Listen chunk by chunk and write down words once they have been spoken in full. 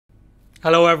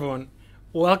Hello everyone,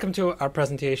 welcome to our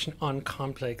presentation on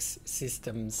complex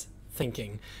systems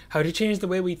thinking, how to change the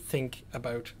way we think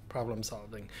about problem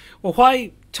solving. Well,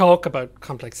 why talk about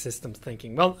complex systems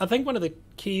thinking? Well, I think one of the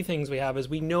key things we have is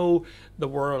we know the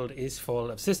world is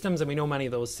full of systems, and we know many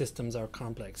of those systems are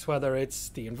complex, whether it's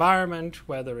the environment,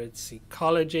 whether it's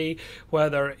ecology,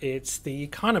 whether it's the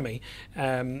economy.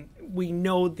 We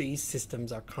know these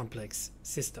systems are complex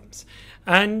systems.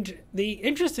 And the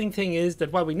interesting thing is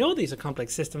that while we know these are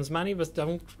complex systems, many of us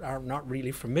are not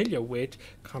really familiar with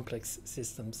complex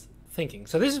systems thinking.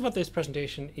 So this is what this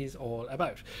presentation is all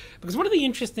about. Because one of the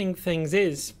interesting things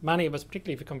is, many of us,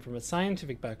 particularly if you come from a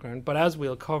scientific background, but as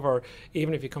we'll cover,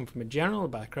 even if you come from a general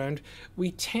background,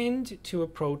 we tend to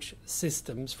approach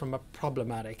systems from a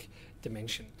problematic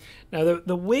dimension. Now,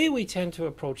 the way we tend to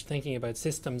approach thinking about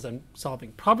systems and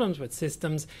solving problems with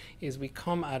systems is we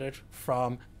come at it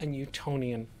from a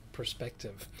Newtonian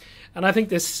perspective. And I think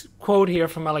this quote here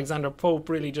from Alexander Pope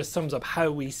really just sums up how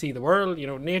we see the world. You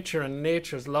know, nature and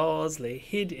nature's laws lay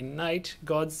hid in night.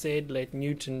 God said, let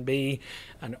Newton be,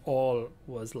 and all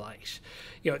was light.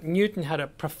 You know, Newton had a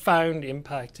profound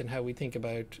impact in how we think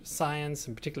about science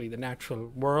and particularly the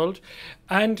natural world.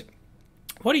 And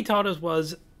what he taught us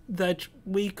was that if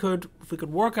we could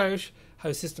work out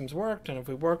how systems worked, and if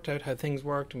we worked out how things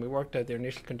worked and we worked out their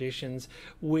initial conditions,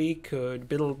 we could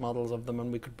build models of them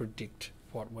and we could predict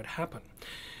what would happen.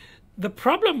 The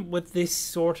problem with this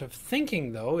sort of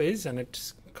thinking, though, is, and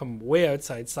it's come way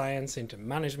outside science into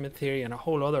management theory and a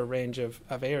whole other range of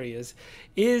areas,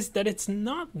 is that it's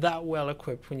not that well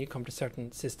equipped when you come to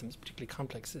certain systems, particularly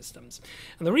complex systems.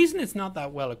 And the reason it's not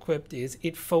that well equipped is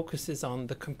it focuses on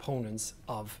the components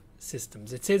of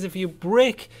systems. It says if you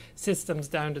break systems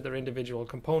down to their individual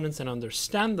components and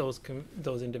understand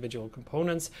those individual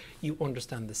components, you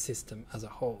understand the system as a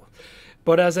whole.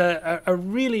 But as a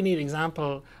really neat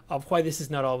example of why this is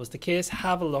not always the case,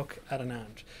 have a look at an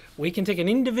ant. We can take an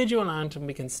individual ant and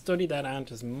we can study that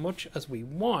ant as much as we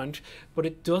want, but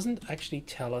it doesn't actually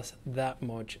tell us that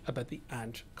much about the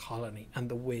ant colony and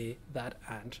the way that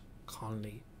ant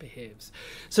colony behaves.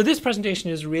 So this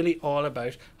presentation is really all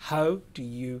about how do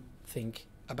you think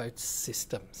about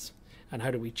systems, and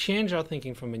how do we change our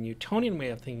thinking from a Newtonian way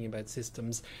of thinking about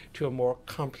systems to a more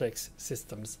complex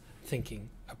systems thinking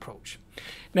approach.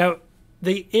 Now,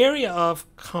 the area of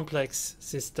complex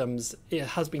systems, it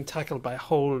has been tackled by a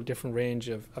whole different range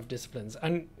of disciplines,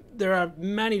 and there are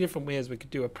many different ways we could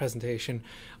do a presentation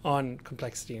on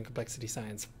complexity and complexity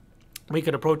science. We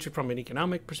could approach it from an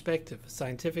economic perspective, a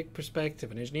scientific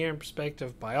perspective, an engineering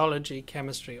perspective, biology,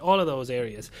 chemistry, all of those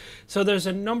areas. So there's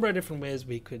a number of different ways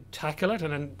we could tackle it,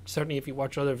 and then certainly if you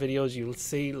watch other videos, you'll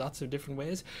see lots of different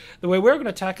ways. The way we're going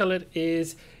to tackle it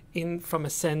is from a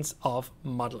sense of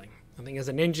modeling. I think as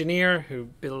an engineer who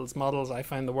builds models, I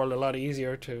find the world a lot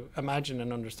easier to imagine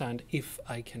and understand if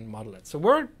I can model it. So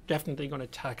we're definitely going to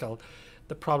tackle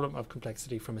the problem of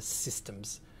complexity from a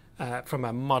systems, from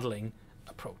a modeling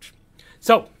approach.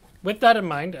 So, with that in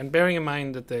mind, and bearing in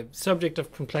mind that the subject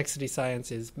of complexity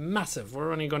science is massive,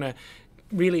 we're only going to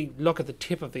really look at the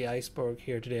tip of the iceberg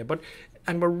here today.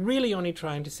 And we're really only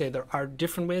trying to say there are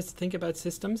different ways to think about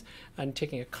systems, and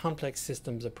taking a complex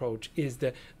systems approach is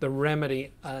the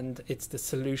remedy, and it's the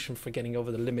solution for getting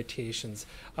over the limitations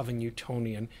of a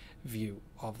Newtonian view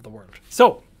of the world.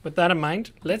 So, with that in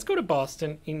mind, let's go to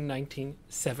Boston in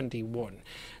 1971.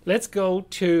 Let's go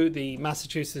to the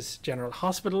Massachusetts General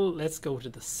Hospital. Let's go to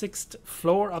the 6th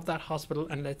floor of that hospital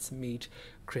and let's meet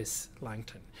Chris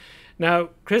Langton. Now,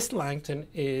 Chris Langton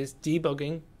is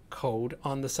debugging code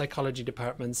on the psychology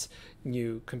department's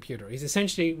new computer. He's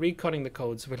essentially recoding the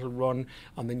code so it'll run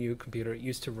on the new computer it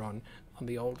used to run on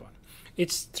the old one.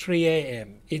 It's 3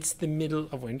 a.m. It's the middle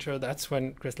of winter. That's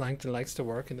when Chris Langton likes to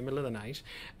work, in the middle of the night.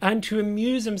 And to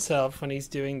amuse himself when he's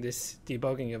doing this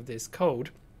debugging of this code,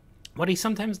 what he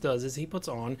sometimes does is he puts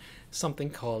on something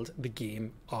called the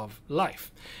game of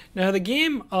life. Now, the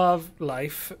game of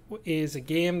life is a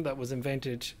game that was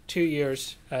invented 2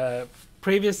 years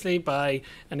previously by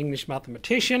an English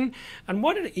mathematician, and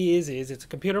what it is it's a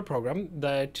computer program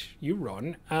that you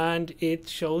run, and it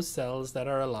shows cells that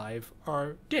are alive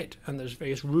or dead, and there's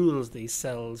various rules these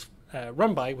cells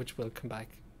run by, which we'll come back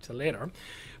to later.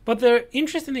 But the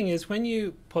interesting thing is when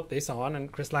you put this on,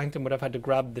 and Chris Langton would have had to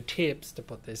grab the tapes to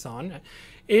put this on,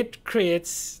 it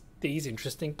creates these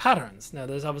interesting patterns. Now,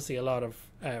 there's obviously a lot of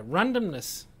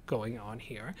randomness going on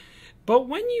here, but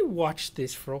when you watch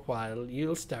this for a while,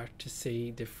 you'll start to see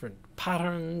different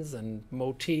patterns and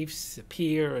motifs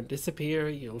appear and disappear.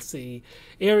 You'll see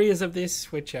areas of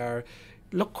this which are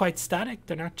look quite static.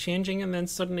 They're not changing, and then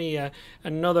suddenly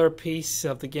another piece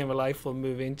of the game of life will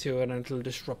move into it, and it'll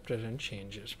disrupt it and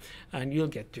change it, and you'll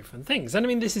get different things. And I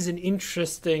mean, this is an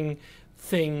interesting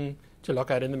thing to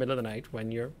look at in the middle of the night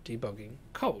when you're debugging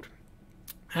code.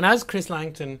 And as Chris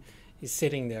Langton is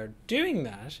sitting there doing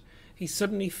that, he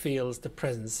suddenly feels the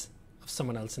presence of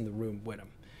someone else in the room with him.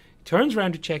 He turns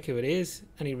around to check who it is,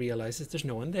 and he realizes there's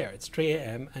no one there. It's 3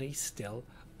 a.m. and he's still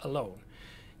alone.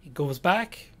 He goes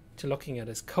back to looking at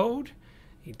his code.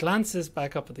 He glances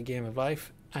back up at the game of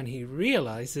life, and he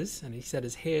realizes, and he said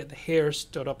the hair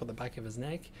stood up at the back of his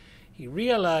neck, he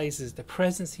realizes the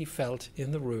presence he felt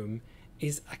in the room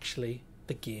is actually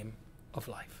the game of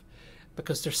life.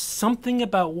 Because there's something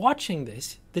about watching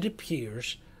this that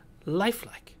appears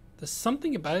lifelike. There's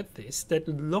something about this that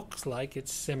looks like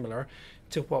it's similar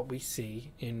to what we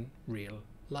see in real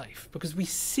life. Because we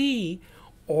see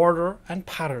order and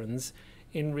patterns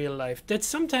in real life that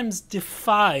sometimes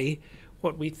defy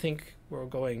what we think we're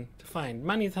going to find.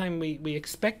 Many times we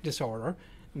expect disorder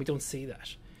and we don't see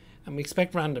that. And we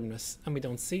expect randomness and we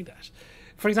don't see that.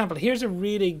 For example, here's a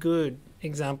really good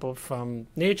example from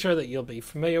nature that you'll be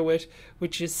familiar with,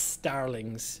 which is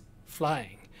starlings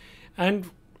flying. And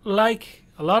like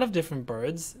a lot of different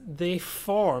birds, they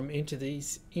form into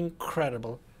these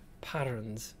incredible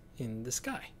patterns in the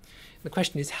sky. The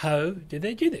question is, how do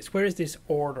they do this? Where is this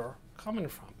order coming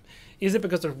from? Is it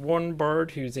because there's one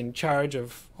bird who's in charge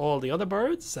of all the other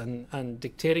birds and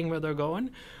dictating where they're going?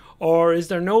 Or is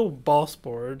there no boss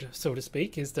bird, so to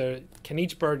speak? Can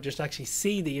each bird just actually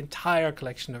see the entire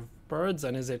collection of birds,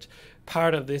 and is it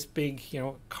part of this big,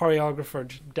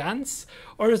 choreographed dance?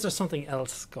 Or is there something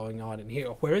else going on in here?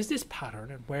 Where is this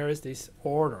pattern and where is this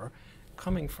order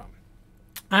coming from?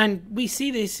 And we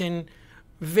see this in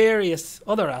various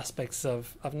other aspects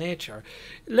of nature.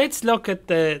 Let's look at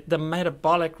the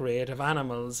metabolic rate of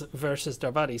animals versus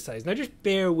their body size. Now just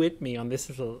bear with me on this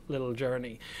little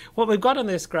journey. What we've got on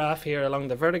this graph here along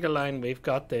the vertical line, we've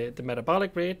got the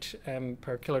metabolic rate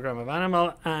per kilogram of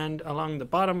animal, and along the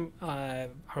bottom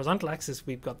horizontal axis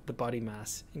we've got the body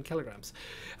mass in kilograms.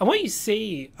 And what you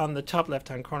see on the top left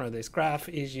hand corner of this graph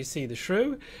is you see the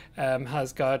shrew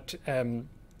has got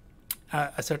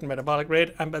a certain metabolic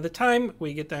rate, and by the time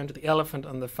we get down to the elephant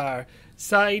on the far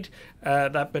side,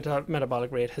 that metabolic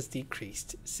rate has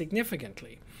decreased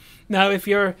significantly. Now, if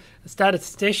you're a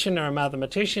statistician or a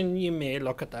mathematician, you may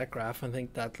look at that graph and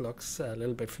think that looks a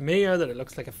little bit familiar, that it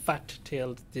looks like a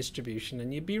fat-tailed distribution,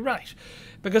 and you'd be right.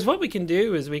 Because what we can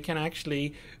do is we can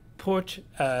actually put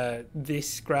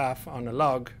this graph on a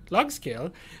log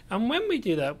scale, and when we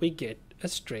do that, we get a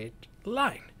straight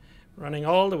line running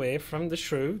all the way from the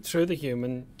shrew through the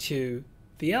human to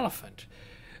the elephant.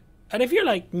 And if you're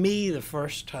like me the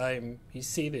first time you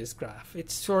see this graph,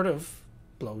 it sort of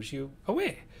blows you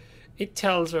away. It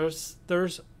tells us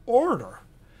there's order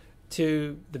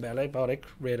to the metabolic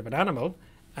rate of an animal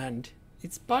and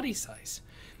its body size.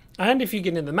 And if you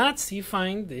get into the maths, you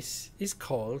find this is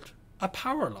called a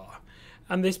power law.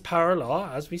 And this power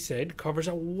law, as we said, covers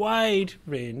a wide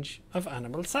range of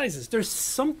animal sizes. There's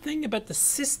something about the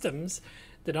systems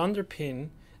that underpin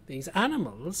these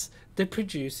animals that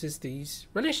produces these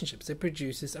relationships. It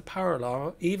produces a power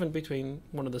law even between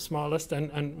one of the smallest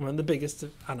and one of the biggest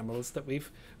animals that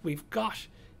we've got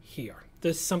here.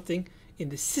 There's something in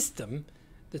the system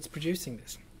that's producing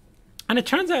this. And it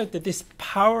turns out that this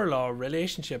power law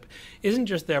relationship isn't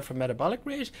just there for metabolic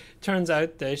rate. It turns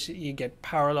out that you get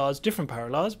power laws, different power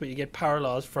laws, but you get power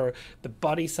laws for the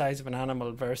body size of an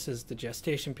animal versus the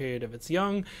gestation period of its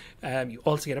young. You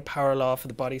also get a power law for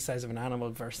the body size of an animal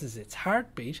versus its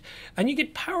heartbeat. And you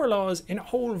get power laws in a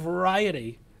whole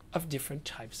variety of different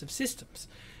types of systems.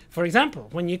 For example,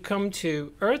 when you come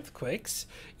to earthquakes,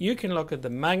 you can look at the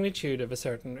magnitude of a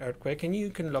certain earthquake and you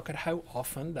can look at how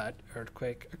often that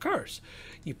earthquake occurs.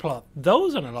 You plot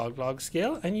those on a log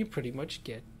scale and you pretty much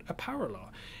get a power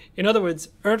law. In other words,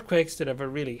 earthquakes that have a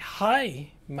really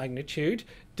high magnitude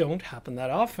don't happen that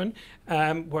often,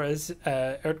 whereas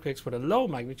earthquakes with a low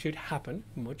magnitude happen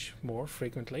much more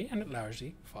frequently, and it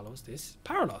largely follows this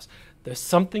power laws. There's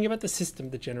something about the system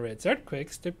that generates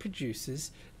earthquakes that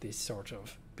produces this sort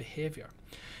of behavior.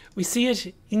 We see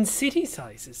it in city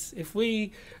sizes. If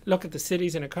we look at the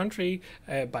cities in a country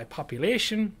by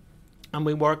population, and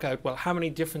we work out, well, how many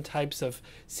different types of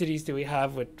cities do we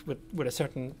have with a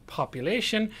certain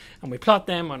population, and we plot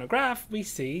them on a graph, we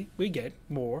get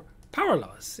more power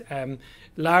laws.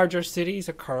 Larger cities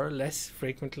occur less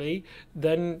frequently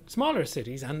than smaller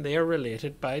cities, and they are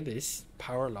related by this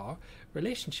power law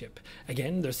relationship.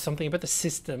 Again, there's something about the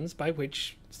systems by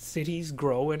which cities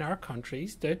grow in our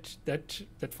countries that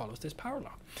follows this power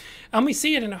law. And we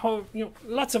see it in a whole,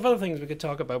 lots of other things we could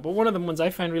talk about, but one of the ones I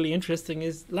find really interesting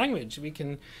is language. We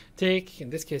can take, in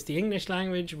this case, the English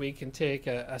language. We can take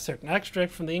a certain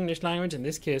extract from the English language. In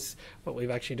this case, what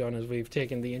we've actually done is we've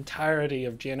taken the entirety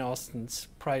of Jane Austen's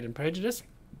Pride and Prejudice,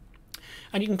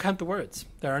 and you can count the words.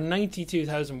 There are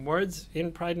 92,000 words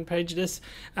in Pride and Prejudice,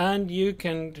 and you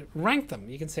can rank them.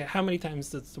 You can say, how many times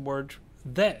does the word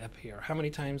 "the" appear? How many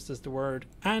times does the word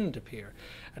 "and" appear?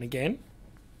 And again,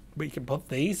 we can put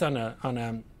these on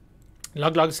a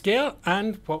log scale,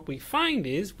 and what we find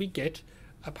is we get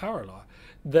a power law.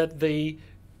 That the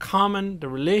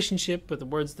relationship with the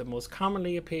words that most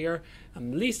commonly appear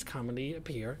and least commonly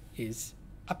appear is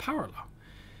a power law.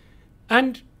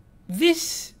 And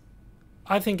this,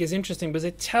 I think, is interesting because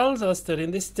it tells us that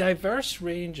in this diverse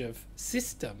range of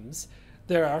systems,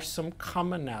 there are some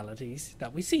commonalities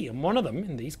that we see. And one of them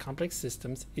in these complex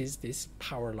systems is this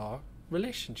power law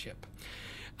relationship.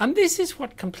 And this is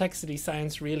what complexity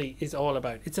science really is all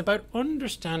about. It's about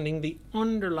understanding the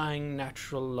underlying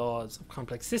natural laws of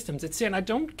complex systems. It's saying, I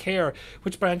don't care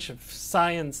which branch of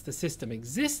science the system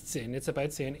exists in. It's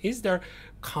about saying, is there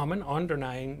common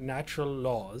underlying natural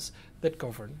laws that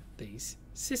govern these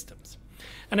systems?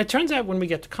 And it turns out when we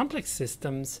get to complex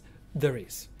systems, there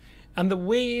is. And the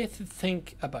way to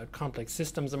think about complex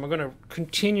systems, and we're going to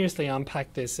continuously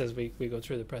unpack this as we go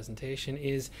through the presentation,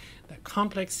 is that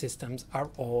complex systems are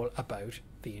all about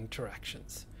the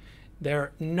interactions.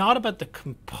 They're not about the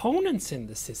components in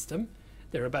the system,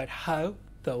 they're about how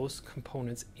those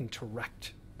components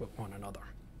interact with one another.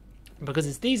 Because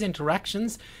it's these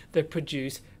interactions that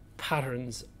produce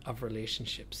patterns of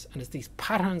relationships. And it's these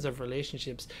patterns of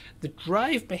relationships that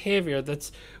drive behavior that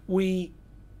we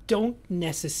don't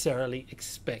necessarily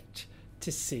expect to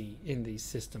see in these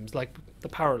systems, like the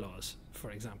power laws,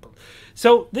 for example.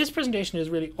 So this presentation is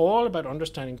really all about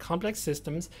understanding complex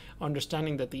systems,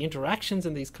 understanding that the interactions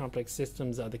in these complex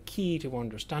systems are the key to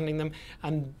understanding them,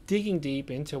 and digging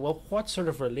deep into, well, what sort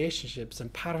of relationships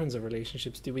and patterns of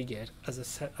relationships do we get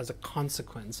as a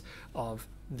consequence of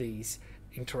these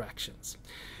interactions.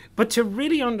 But to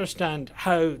really understand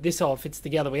how this all fits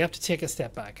together, we have to take a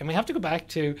step back, and we have to go back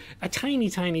to a tiny,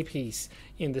 tiny piece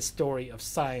in the story of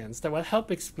science that will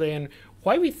help explain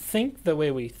why we think the way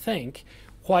we think,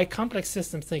 why complex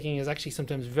systems thinking is actually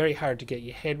sometimes very hard to get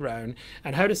your head around,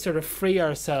 and how to sort of free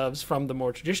ourselves from the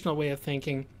more traditional way of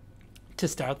thinking to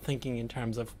start thinking in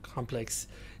terms of complex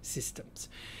systems.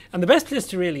 And the best place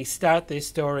to really start this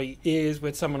story is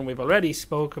with someone we've already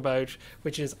spoke about,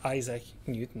 which is Isaac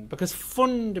Newton, because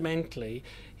fundamentally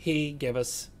he gave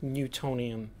us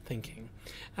Newtonian thinking.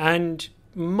 And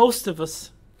most of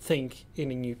us think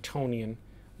in a Newtonian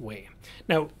way.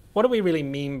 Now, what do we really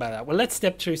mean by that? Well, let's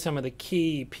step through some of the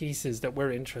key pieces that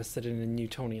we're interested in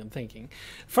Newtonian thinking.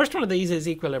 First one of these is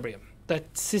equilibrium.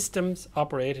 That systems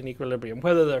operate in equilibrium,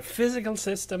 whether they're physical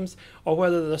systems or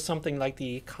whether they're something like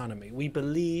the economy. We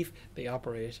believe they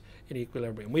operate in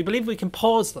equilibrium. We believe we can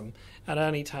pause them at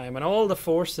any time, and all the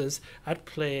forces at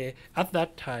play at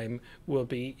that time will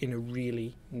be in a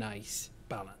really nice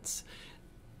balance.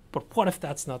 But what if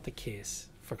that's not the case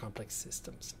for complex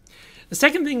systems? The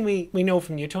second thing we know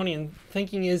from Newtonian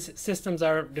thinking is systems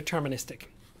are deterministic.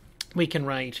 We can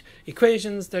write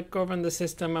equations that govern the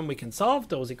system, and we can solve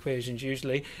those equations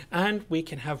usually, and we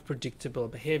can have predictable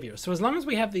behavior. So as long as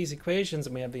we have these equations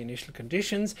and we have the initial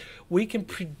conditions, we can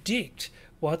predict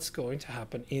what's going to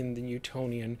happen in the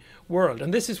Newtonian world.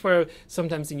 And this is where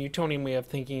sometimes the Newtonian way of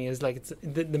thinking is like it's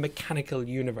the mechanical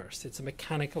universe. It's a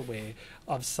mechanical way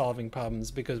of solving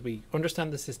problems because we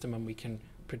understand the system and we can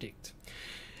predict.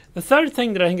 The third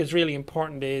thing that I think is really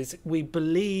important is we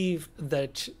believe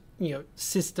that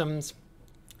systems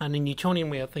and a Newtonian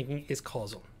way of thinking is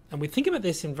causal. And we think about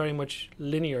this in very much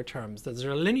linear terms. There's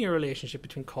a linear relationship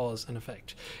between cause and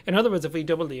effect. In other words, if we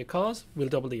double the cause, we'll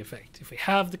double the effect. If we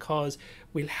have the cause,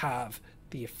 we'll have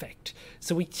the effect.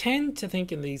 So we tend to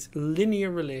think in these linear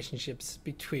relationships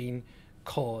between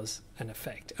cause and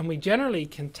effect. And we generally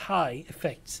can tie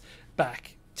effects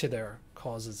back to their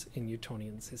causes in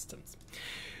Newtonian systems.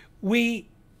 We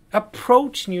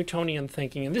approach Newtonian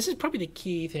thinking, and this is probably the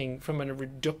key thing, from a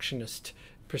reductionist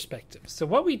perspective. So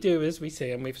what we do is we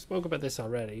say, and we've spoken about this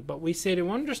already, but we say to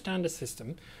understand a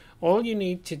system, all you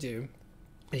need to do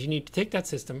is you need to take that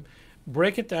system,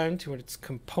 break it down to its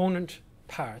component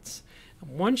parts,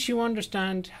 and once you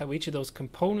understand how each of those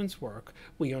components work,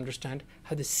 we understand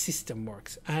how the system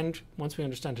works. And once we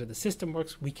understand how the system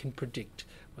works, we can predict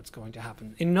what's going to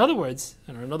happen. In other words,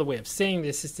 and another way of saying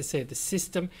this is to say the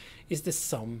system is the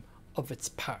sum of its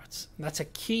parts. And that's a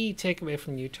key takeaway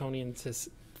from Newtonian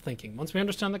thinking. Once we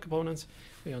understand the components,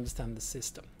 we understand the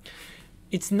system.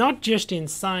 It's not just in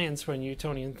science where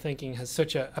Newtonian thinking has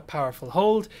such a powerful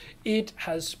hold. It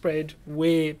has spread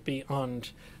way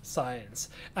beyond science.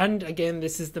 And again,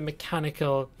 this is the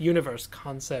mechanical universe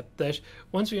concept that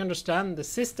once we understand the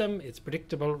system, it's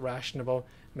predictable, rational,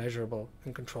 measurable,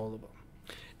 and controllable.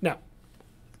 Now,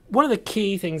 one of the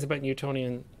key things about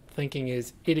Newtonian thinking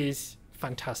is it is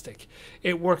fantastic.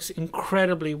 It works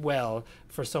incredibly well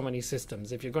for so many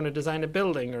systems. If you're going to design a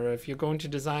building or if you're going to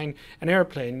design an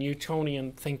airplane,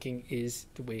 Newtonian thinking is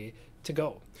the way to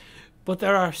go. But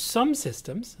there are some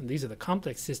systems, and these are the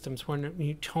complex systems, where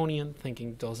Newtonian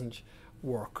thinking doesn't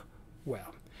work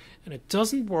well. And it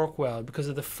doesn't work well because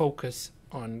of the focus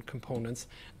on components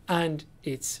and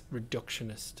its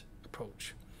reductionist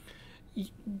approach.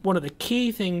 One of the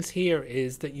key things here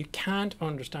is that you can't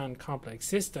understand complex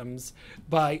systems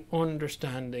by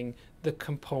understanding the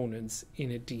components in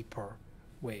a deeper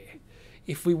way.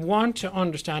 If we want to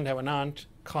understand how an ant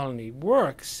colony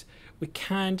works, we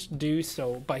can't do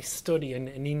so by studying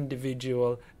an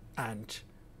individual ant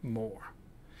more.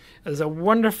 There's a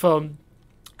wonderful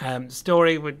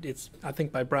story, it's I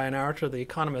think by Brian Arthur, the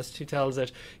economist, who tells it.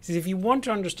 He says, if you want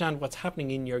to understand what's happening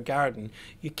in your garden,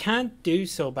 you can't do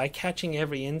so by catching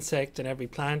every insect and every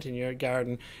plant in your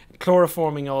garden,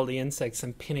 chloroforming all the insects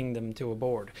and pinning them to a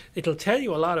board. It'll tell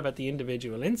you a lot about the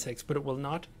individual insects, but it will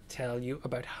not tell you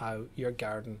about how your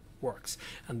garden works.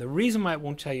 And the reason why it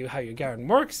won't tell you how your garden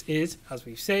works is, as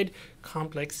we've said,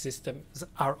 complex systems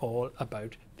are all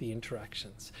about the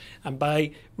interactions. And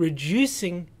by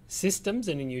reducing systems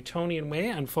in a Newtonian way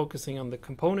and focusing on the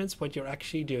components, what you're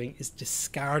actually doing is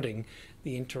discarding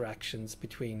the interactions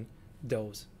between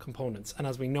those components. And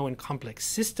as we know in complex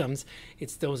systems,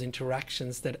 it's those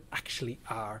interactions that actually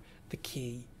are the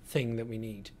key thing that we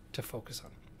need to focus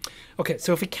on. Okay,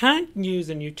 so if we can't use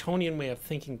a Newtonian way of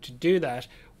thinking to do that,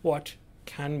 what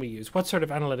can we use? What sort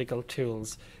of analytical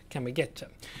tools can we get to?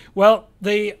 Well,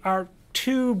 there are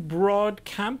two broad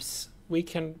camps we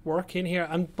can work in here,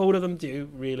 and both of them do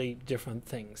really different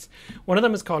things. One of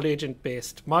them is called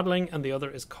agent-based modeling, and the other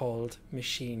is called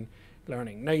machine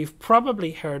learning. Now, you've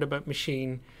probably heard about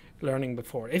machine learning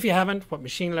before. If you haven't, what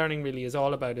machine learning really is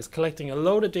all about is collecting a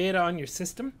load of data on your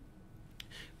system,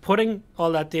 putting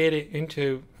all that data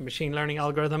into a machine learning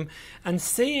algorithm, and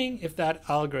seeing if that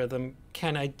algorithm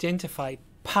can identify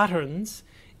patterns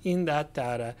in that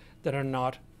data that are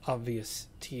not obvious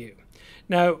to you.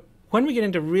 Now, when we get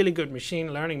into really good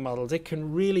machine learning models, it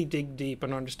can really dig deep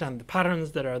and understand the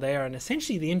patterns that are there and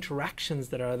essentially the interactions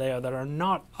that are there that are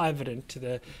not evident to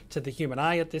the human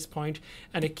eye at this point,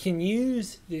 and it can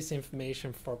use this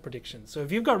information for prediction. So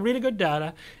if you've got really good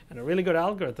data and a really good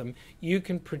algorithm, you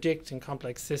can predict in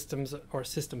complex systems or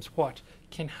systems what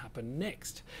can happen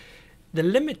next. The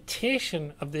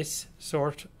limitation of this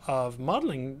sort of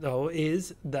modeling, though,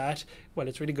 is that, well,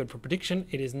 it's really good for prediction.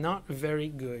 It is not very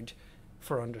good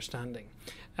for understanding.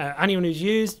 Anyone who's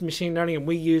used machine learning, and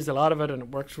we use a lot of it and it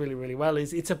works really, really well,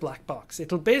 is it's a black box.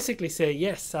 It'll basically say,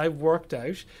 yes, I've worked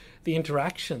out the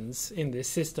interactions in this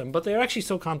system, but they're actually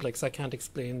so complex I can't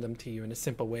explain them to you in a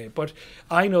simple way. But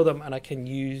I know them and I can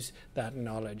use that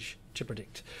knowledge to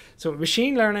predict. So with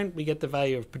machine learning, we get the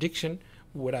value of prediction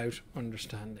without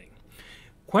understanding.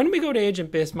 When we go to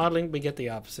agent-based modeling, we get the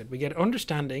opposite. We get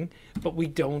understanding, but we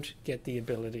don't get the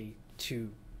ability to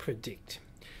predict.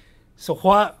 So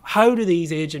how do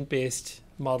these agent-based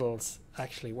models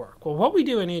actually work? Well, what we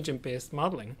do in agent-based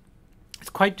modeling is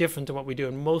quite different to what we do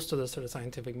in most of the sort of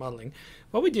scientific modeling.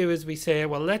 What we do is we say,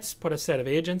 well, let's put a set of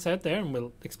agents out there, and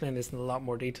we'll explain this in a lot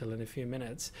more detail in a few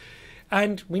minutes.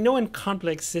 And we know in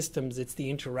complex systems, it's the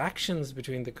interactions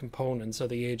between the components or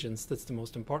the agents that's the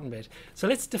most important bit. So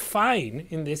let's define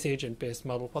in this agent-based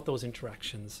model what those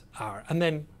interactions are, and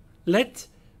then let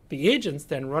the agents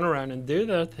then run around and do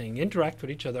their thing, interact with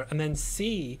each other, and then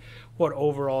see what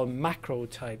overall macro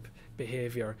type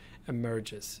behavior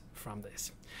emerges from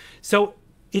this. So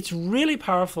it's really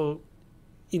powerful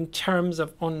in terms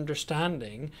of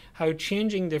understanding how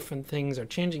changing different things or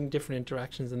changing different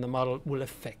interactions in the model will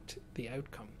affect the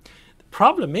outcome. The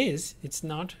problem is it's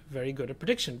not very good at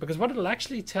prediction, because what it'll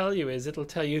actually tell you is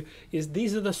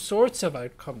these are the sorts of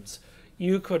outcomes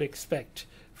you could expect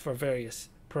for various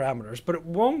parameters, but it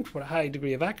won't, with a high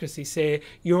degree of accuracy, say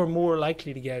you're more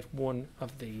likely to get one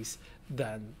of these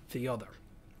than the other.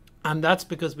 And that's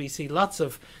because we see lots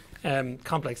of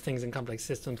complex things in complex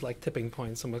systems like tipping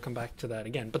points, and we'll come back to that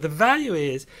again. But the value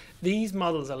is these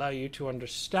models allow you to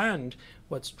understand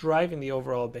what's driving the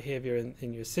overall behavior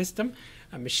in your system,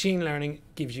 and machine learning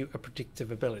gives you a predictive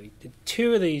ability. The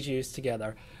two of these used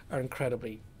together are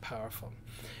incredibly powerful.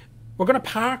 We're going to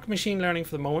park machine learning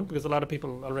for the moment because a lot of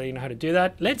people already know how to do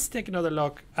that. Let's take another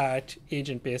look at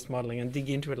agent-based modeling and dig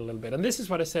into it a little bit. And this is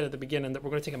what I said at the beginning, that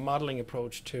we're going to take a modeling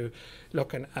approach to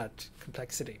looking at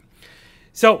complexity.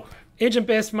 So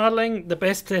agent-based modeling, the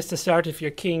best place to start if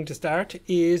you're keen to start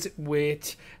is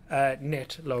with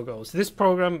net logos. This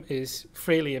program is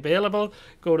freely available.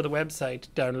 Go to the website,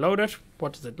 download it.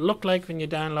 What does it look like when you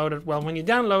download it? Well, when you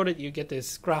download it, you get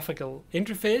this graphical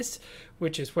interface,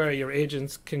 which is where your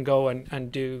agents can go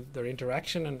and do their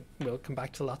interaction, and we'll come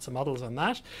back to lots of models on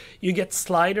that. You get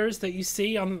sliders that you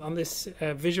see on this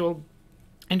visual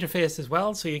interface as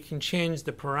well, so you can change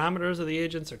the parameters of the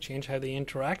agents or change how they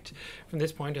interact from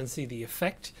this point and see the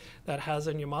effect that has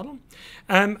on your model.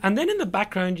 And then in the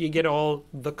background you get all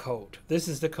the code. This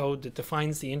is the code that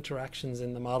defines the interactions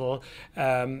in the model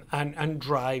and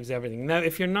drives everything. Now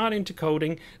if you're not into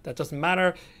coding, that doesn't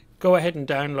matter. Go ahead and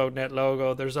download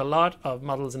NetLogo. There's a lot of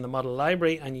models in the model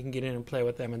library and you can get in and play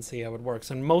with them and see how it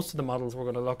works. And most of the models we're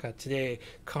going to look at today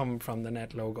come from the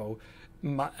NetLogo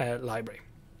library.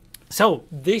 So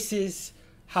this is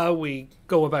how we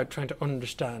go about trying to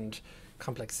understand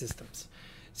complex systems.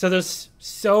 So there's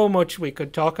so much we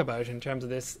could talk about in terms of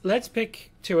this. Let's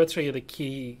pick 2 or 3 of the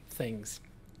key things.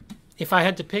 If I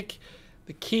had to pick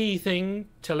the key thing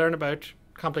to learn about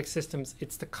complex systems,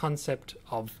 it's the concept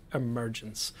of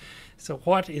emergence. So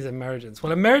what is emergence?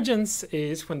 Well, emergence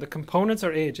is when the components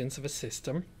or agents of a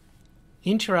system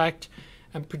interact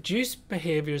and produce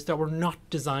behaviors that were not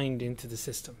designed into the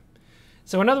system.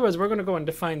 So in other words, we're going to go and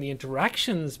define the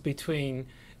interactions between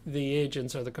the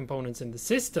agents or the components in the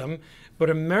system, but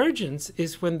emergence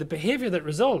is when the behavior that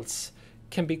results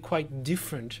can be quite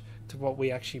different to what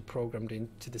we actually programmed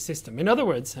into the system. In other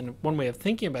words, and one way of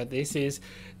thinking about this is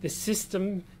the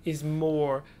system is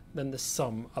more than the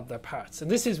sum of their parts.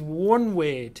 And this is one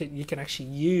way you can actually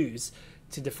use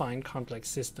to define complex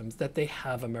systems, that they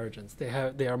have emergence.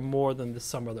 They are more than the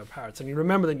sum of their parts. And you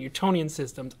remember that Newtonian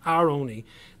systems are only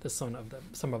the sum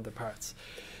of the parts.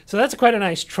 So that's quite a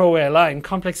nice throwaway line.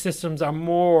 Complex systems are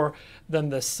more than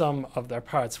the sum of their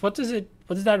parts. What does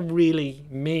that really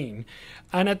mean?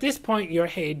 And at this point, your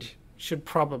head should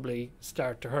probably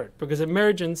start to hurt, because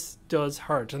emergence does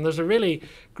hurt. And there's a really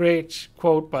great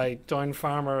quote by Don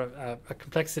Farmer, a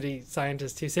complexity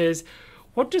scientist, who says,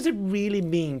 what does it really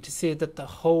mean to say that the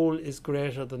whole is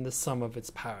greater than the sum of its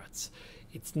parts?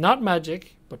 It's not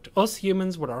magic, but to us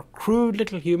humans with our crude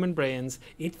little human brains,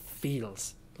 it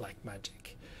feels like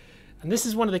magic. And this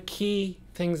is one of the key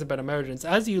things about emergence.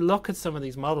 As you look at some of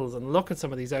these models and look at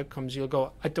some of these outcomes, you'll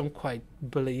go, I don't quite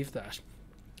believe that.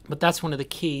 But that's one of the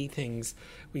key things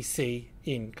we see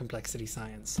in complexity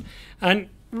science. And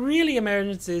really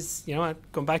emergence is,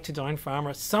 going back to Don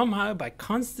Farmer, somehow by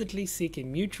constantly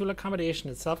seeking mutual accommodation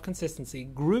and self-consistency,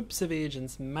 groups of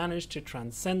agents manage to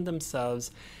transcend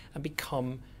themselves and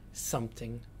become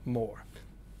something more.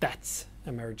 That's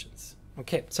emergence.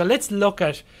 Okay, so let's look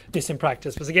at this in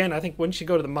practice, because again, I think once you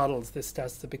go to the models, this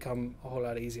starts to become a whole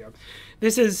lot easier.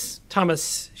 This is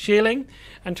Thomas Schelling,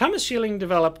 and Thomas Schelling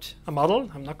developed a model.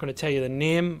 I'm not going to tell you the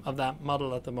name of that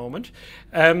model at the moment,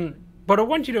 but I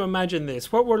want you to imagine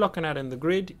this. What we're looking at in the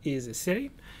grid is a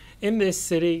city. In this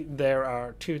city, there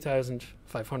are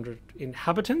 2,500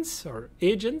 inhabitants or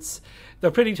agents.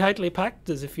 They're pretty tightly packed.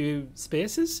 There's a few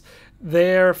spaces.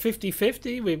 They're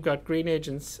 50-50. We've got green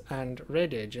agents and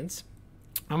red agents.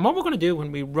 And what we're going to do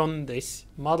when we run this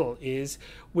model is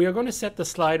we are going to set the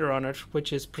slider on it,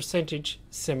 which is percentage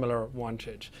similar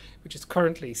wanted, which is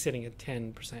currently sitting at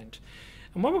 10%.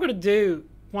 And what we're going to do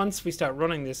once we start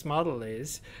running this model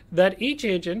is that each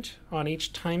agent on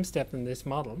each time step in this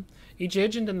model, each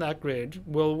agent in that grid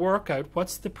will work out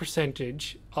what's the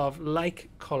percentage of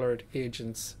like-colored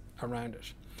agents around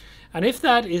it. And if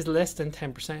that is less than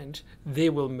 10%, they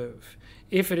will move.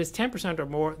 If it is 10% or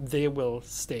more, they will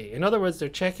stay. In other words, they're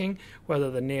checking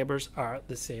whether the neighbors are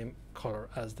the same color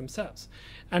as themselves.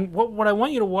 And what I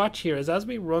want you to watch here is as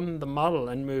we run the model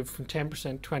and move from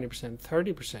 10%, 20%,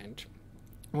 30%,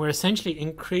 we're essentially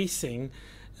increasing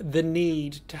the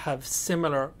need to have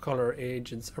similar color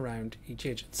agents around each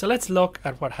agent. So let's look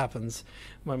at what happens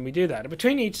when we do that.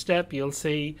 Between each step, you'll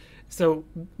see, so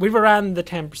we've around the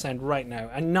 10% right now,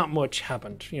 and not much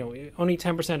happened. Only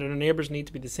 10% of the neighbors need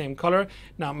to be the same color.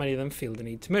 Not many of them feel the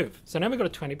need to move. So now we go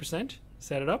to 20%,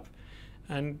 set it up,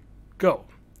 and go.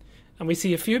 And we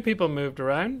see a few people moved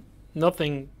around,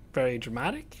 nothing very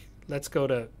dramatic. Let's go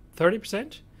to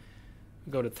 30%.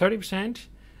 We go to 30%.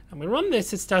 And we run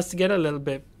this, it starts to get a little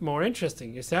bit more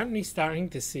interesting. You're certainly starting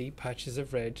to see patches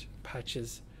of red,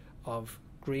 patches of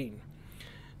green.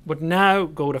 But now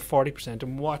go to 40%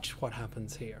 and watch what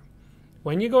happens here.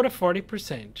 when you go to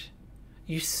 40%,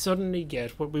 you suddenly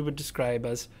get what we would describe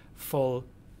as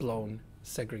full-blown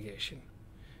segregation.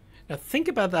 Now think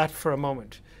about that for a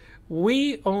moment.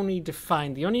 We only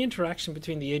defined, the only interaction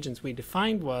between the agents we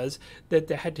defined was that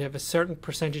they had to have a certain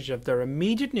percentage of their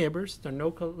immediate neighbours, their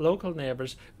local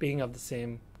neighbours, being of the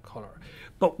same colour.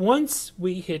 But once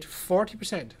we hit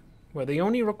 40%, where they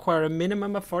only require a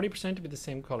minimum of 40% to be the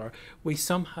same colour, we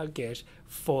somehow get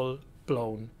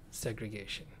full-blown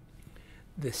segregation.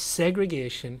 The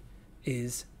segregation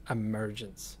is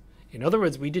emergence. In other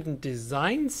words, we didn't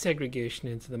design segregation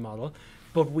into the model,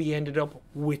 but we ended up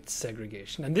with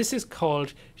segregation. And this is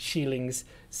called Schilling's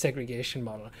segregation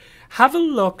model. Have a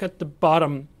look at the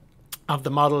bottom of the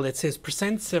model. It says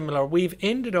percent similar. We've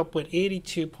ended up with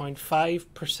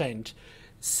 82.5%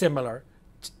 similar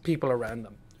people around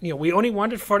them. You know, we only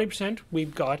wanted 40%,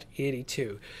 we've got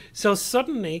 82. So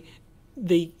suddenly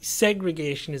the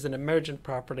segregation is an emergent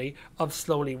property of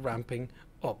slowly ramping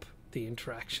up the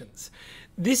interactions.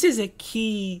 This is a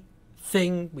key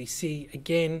thing we see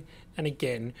again and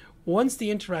again. Once the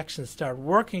interactions start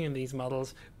working in these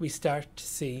models, we start to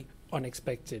see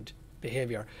unexpected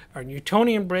behavior. Our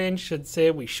Newtonian brain should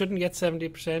say we shouldn't get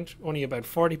 70%, only about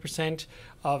 40%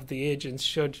 of the agents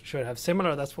should have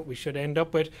similar. That's what we should end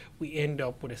up with. We end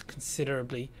up with a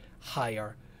considerably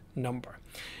higher number.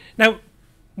 Now,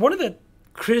 one of the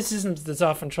criticisms that's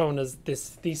often thrown as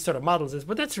these sort of models is,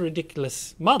 but that's a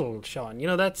ridiculous model, Sean. You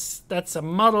know, that's a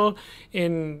model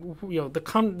in, you know,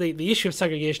 the issue of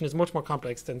segregation is much more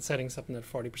complex than setting something at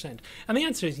 40%. And the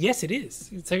answer is yes, it is.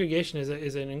 Segregation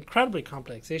is an incredibly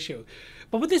complex issue.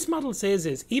 But what this model says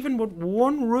is, even with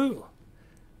one rule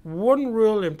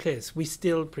in place, we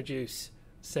still produce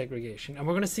segregation. And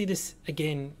we're going to see this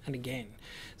again and again.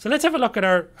 So let's have a look at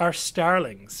our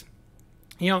starlings.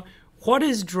 You know, what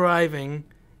is driving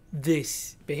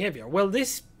this behavior? Well,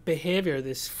 this behavior,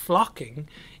 this flocking,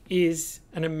 is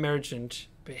an emergent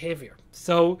behavior.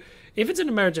 So if it's an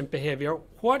emergent behavior,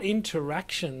 what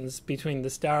interactions between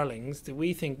the starlings do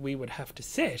we think we would have to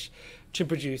set to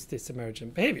produce this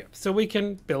emergent behavior? So we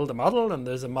can build a model, and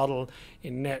there's a model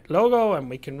in NetLogo,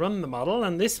 and we can run the model,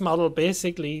 and this model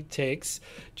basically takes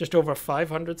just over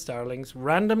 500 starlings,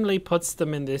 randomly puts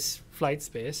them in this flight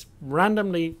space,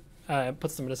 randomly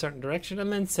puts them in a certain direction,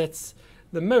 and then sets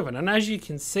them moving. And as you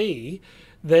can see,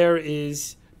 there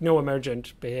is no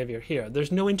emergent behavior here. There's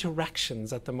no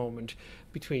interactions at the moment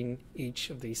between each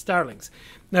of these starlings.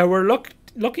 Now we're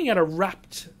looking at a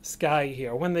wrapped sky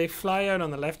here. When they fly out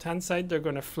on the left-hand side, they're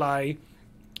going to fly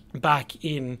back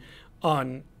in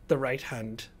on the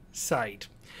right-hand side.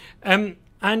 And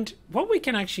what we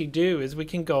can actually do is we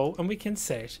can go and we can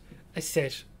set a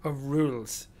set of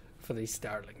rules for these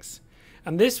starlings.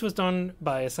 And this was done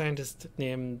by a scientist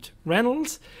named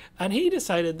Reynolds, and he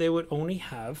decided they would only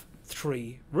have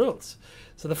 3 rules.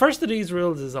 So the first of these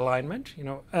rules is alignment. You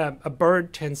know, a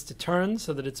bird tends to turn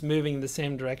so that it's moving in the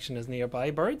same direction as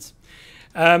nearby birds.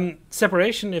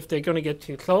 Separation, if they're going to get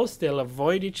too close, they'll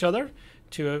avoid each other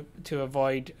to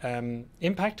avoid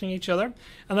impacting each other.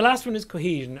 And the last one is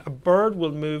cohesion. A bird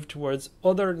will move towards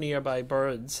other nearby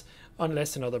birds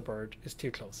unless another bird is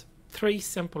too close. 3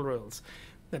 simple rules.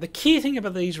 Now, the key thing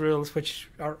about these rules, which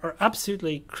are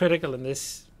absolutely critical in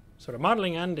this sort of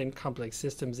modelling and in complex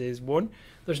systems, is 1,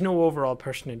 there's no overall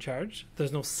person in charge.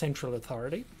 There's no central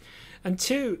authority. And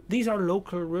 2, these are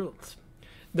local rules.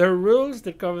 They're rules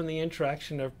that govern the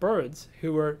interaction of birds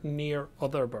who are near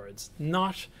other birds,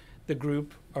 not the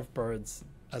group of birds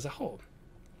as a whole.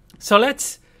 So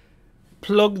let's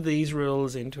plug these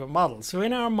rules into a model. So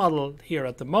in our model here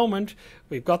at the moment,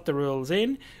 we've got the rules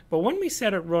in, but when we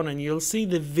set it running, you'll see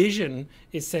the vision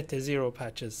is set to 0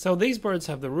 patches. So these birds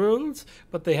have the rules,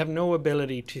 but they have no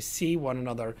ability to see one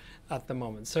another at the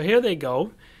moment. So here they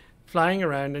go, flying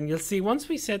around, and you'll see once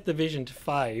we set the vision to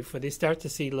 5, where they start to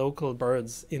see local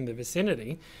birds in the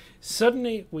vicinity,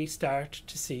 suddenly we start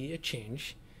to see a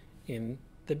change in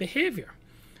the behavior.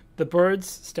 The birds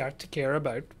start to care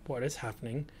about what is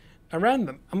happening around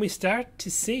them, and we start to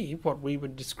see what we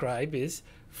would describe as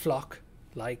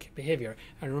flock-like behavior.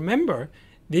 And remember,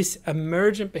 this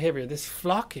emergent behavior, this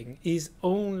flocking, is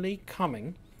only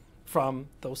coming from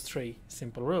those 3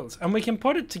 simple rules. And we can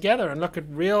put it together and look at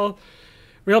real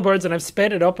birds, and I've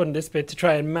sped it up on this bit to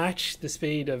try and match the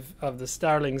speed of the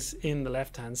starlings in the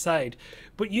left-hand side.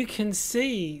 But you can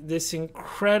see this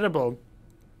incredible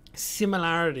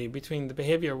similarity between the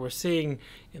behavior we're seeing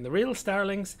in the real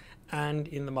starlings and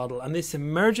in the model. And this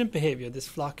emergent behavior, this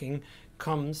flocking,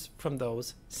 comes from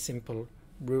those simple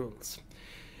rules.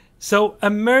 So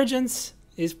emergence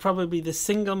is probably the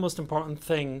single most important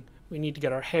thing we need to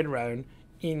get our head around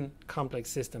in complex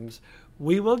systems.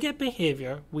 we will get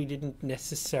behavior we didn't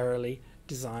necessarily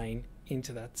design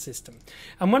into that system.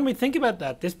 And when we think about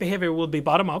that, this behavior will be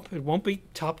bottom up. It won't be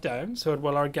top down, so it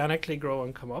will organically grow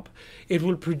and come up. It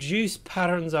will produce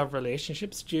patterns of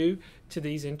relationships due to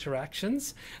these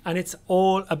interactions, and it's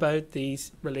all about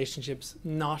these relationships,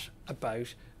 not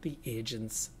about the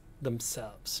agents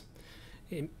themselves.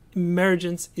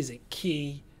 Emergence is a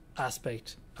key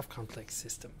aspect of complex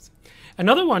systems.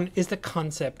 Another one is the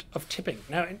concept of tipping.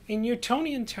 Now, in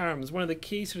Newtonian terms, one of the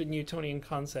key sort of Newtonian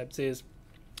concepts is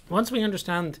once we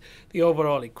understand the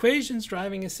overall equations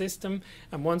driving a system,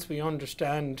 and once we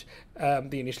understand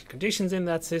the initial conditions in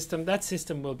that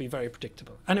system will be very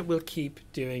predictable, and it will keep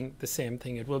doing the same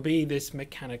thing. It will be this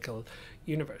mechanical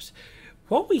universe.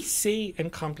 What we see in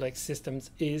complex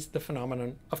systems is the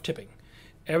phenomenon of tipping.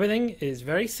 Everything is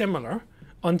very similar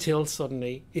until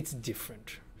suddenly it's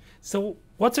different. So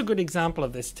what's a good example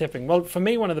of this tipping? Well, for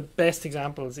me, one of the best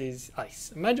examples is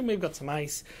ice. Imagine we've got some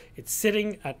ice. It's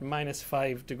sitting at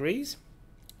 -5 degrees.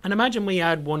 And imagine we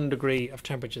add 1 degree of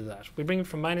temperature to that. We bring it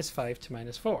from -5 to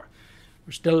 -4.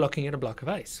 We're still looking at a block of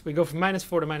ice. We go from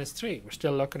 -4 to -3. We're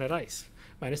still looking at ice.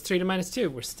 -3 to -2.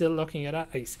 We're still looking at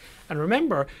ice. And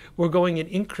remember, we're going in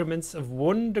increments of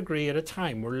 1 degree at a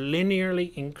time. We're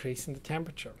linearly increasing the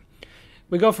temperature.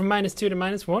 We go from -2 to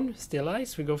 -1, still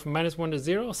ice. We go from -1 to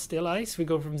 0, still ice. We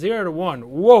go from 0 to 1,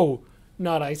 whoa,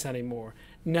 not ice anymore.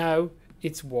 Now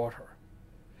it's water.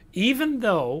 Even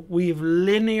though we've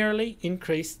linearly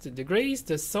increased the degrees,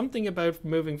 there's something about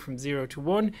moving from 0 to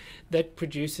 1 that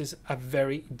produces a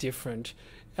very different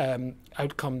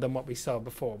outcome than what we saw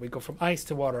before. We go from ice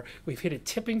to water. We've hit a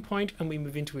tipping point and we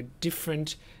move into a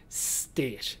different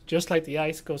state. Just like the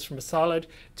ice goes from a solid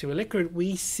to a liquid,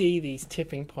 we see these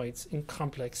tipping points in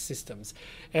complex systems.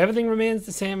 Everything remains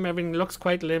the same. Everything looks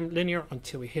quite linear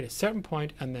until we hit a certain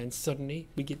point, and then suddenly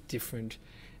we get different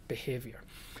behavior.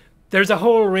 There's a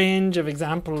whole range of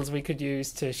examples we could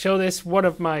use to show this. One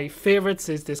of my favorites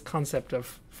is this concept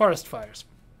of forest fires.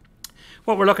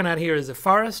 What we're looking at here is a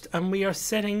forest, and we are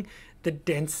setting the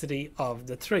density of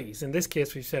the trees. In this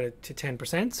case, we've set it to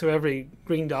 10%, so every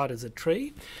green dot is a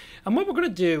tree. And what we're going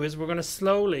to do is we're going to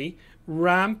slowly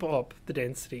ramp up the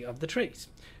density of the trees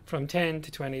from 10 to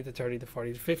 20 to 30 to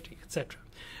 40 to 50, etc.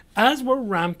 As we're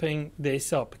ramping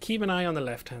this up, keep an eye on the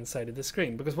left-hand side of the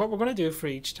screen, because what we're going to do for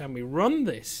each time we run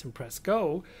this and press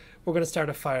go, we're going to start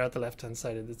a fire at the left-hand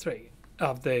side of the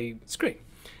screen.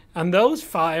 And those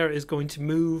fire is going to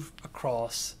move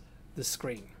across the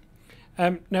screen.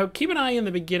 Now, keep an eye in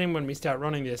the beginning when we start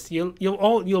running this.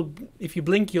 If you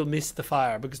blink, you'll miss the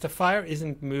fire, because the fire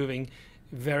isn't moving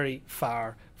very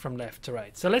far from left to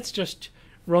right. So let's just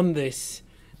run this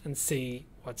and see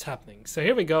what's happening. So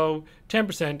here we go,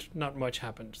 10%, not much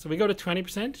happened. So we go to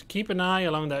 20%. Keep an eye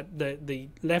along the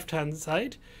left-hand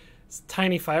side. It's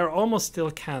tiny fire, almost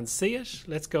still can't see it.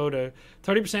 Let's go to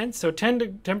 30%. So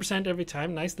 10% every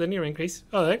time, nice linear increase.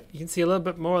 Oh, there, you can see a little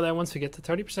bit more there once we get to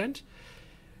 30%.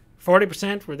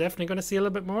 40%, we're definitely going to see a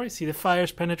little bit more. You see the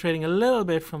fire's penetrating a little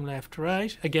bit from left to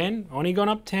right. Again, only going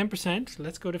up 10%.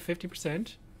 Let's go to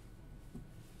 50%.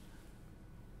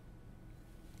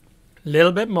 A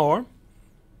little bit more.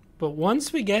 But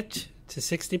once we get to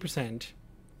 60%,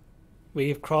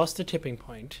 we've crossed the tipping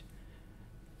point.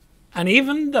 And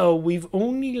even though we've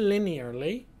only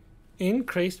linearly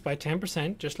increased by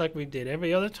 10%, just like we did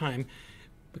every other time,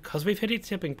 because we've hit a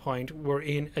tipping point, we're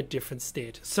in a different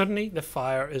state. Suddenly, the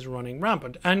fire is running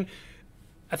rampant. And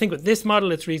I think with this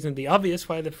model, it's reasonably obvious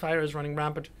why the fire is running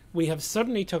rampant. We have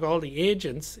suddenly took all the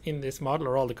agents in this model,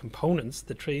 or all the components,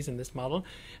 the trees in this model,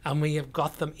 and we have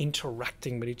got them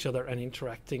interacting with each other and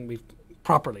interacting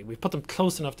properly. We've put them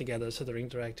close enough together so they're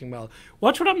interacting well.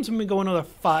 Watch what happens when we go another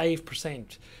 5%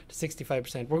 to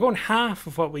 65%. We're going half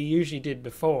of what we usually did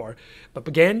before. But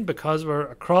again, because we're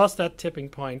across that tipping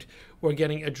point, we're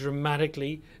getting a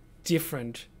dramatically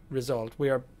different result.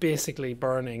 We are basically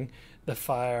burning the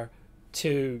fire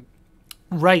to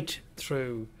right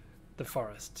through the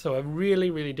forest. So a really,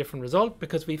 really different result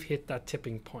because we've hit that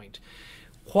tipping point.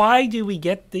 Why do we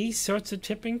get these sorts of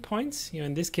tipping points?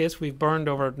 In this case, we've burned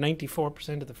over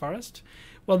 94% of the forest.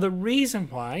 Well, the reason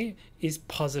why is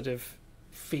positive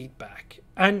feedback.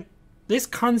 And this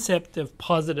concept of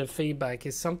positive feedback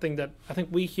is something that I think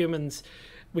we humans,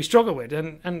 we struggle with.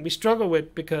 And we struggle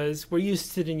with because we're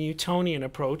used to the Newtonian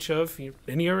approach of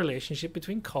linear relationship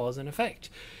between cause and effect.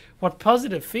 What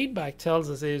positive feedback tells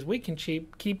us is we can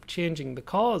keep changing the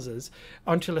causes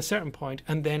until a certain point,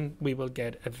 and then we will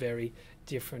get a very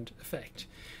different effect.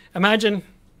 Imagine,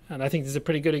 and I think this is a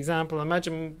pretty good example,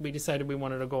 imagine we decided we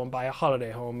wanted to go and buy a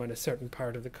holiday home in a certain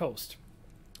part of the coast.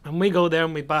 And we go there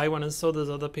and we buy one, and so does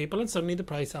other people, and suddenly the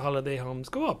price of holiday homes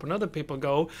go up. And other people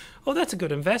go, oh, that's a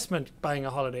good investment, buying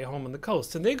a holiday home on the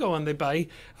coast. And they go and they buy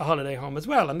a holiday home as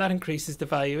well, and that increases the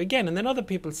value again. And then other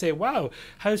people say, wow,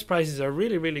 house prices are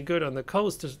really, really good on the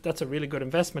coast. That's a really good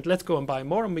investment. Let's go and buy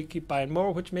more. And we keep buying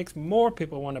more, which makes more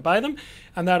people want to buy them.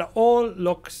 And that all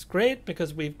looks great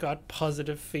because we've got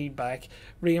positive feedback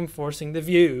reinforcing the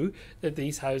view that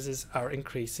these houses are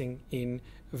increasing in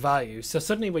value. So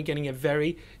suddenly we're getting a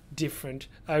very different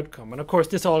outcome. And of course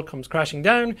this all comes crashing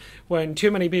down when too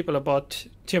many people have bought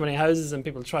too many houses, and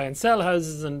people try and sell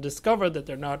houses and discover that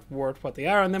they're not worth what they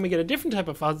are, and then we get a different type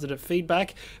of positive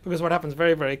feedback, because what happens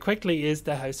very, very quickly is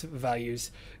the house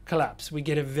values collapse. We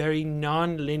get a very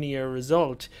non-linear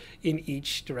result in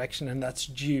each direction, and that's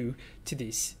due to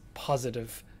this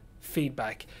positive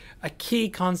feedback. A key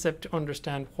concept to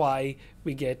understand why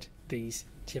we get these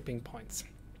tipping points.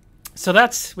 So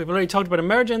we've already talked about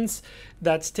emergence,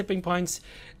 that's tipping points.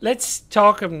 Let's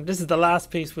talk, and this is the last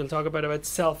piece we'll talk about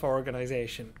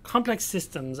self-organization. Complex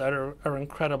systems are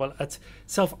incredible at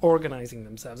self-organizing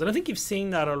themselves. And I think you've seen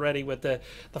that already with the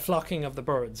flocking of the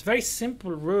birds. Very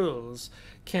simple rules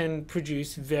can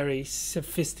produce very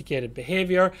sophisticated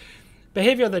behavior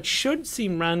that should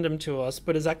seem random to us,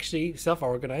 but is actually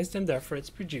self-organized, and therefore it's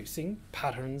producing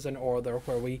patterns and order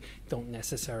where we don't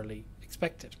necessarily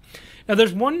expect it. Now,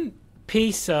 there's one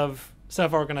piece of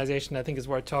self-organization I think is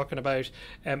worth talking about.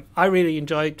 I really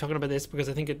enjoy talking about this because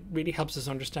I think it really helps us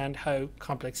understand how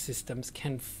complex systems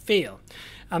can fail.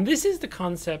 And this is the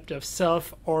concept of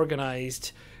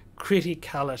self-organized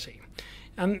criticality.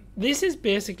 And this is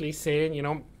basically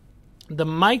saying, the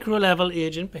micro-level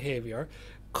agent behavior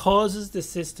causes the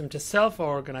system to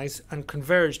self-organize and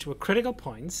converge to a critical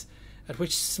point at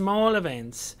which small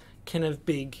events can have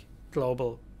big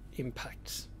global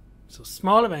impacts. So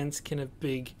small events can have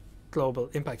big global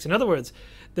impacts. In other words,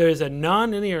 there is a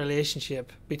non-linear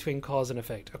relationship between cause and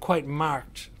effect, a quite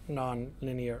marked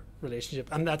non-linear relationship,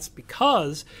 and that's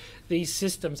because these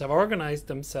systems have organized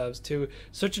themselves to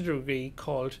such a degree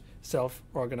called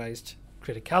self-organized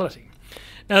criticality.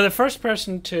 Now, the first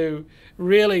person to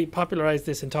really popularize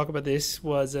this and talk about this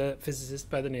was a physicist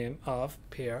by the name of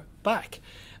Pierre Bach.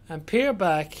 And Pierre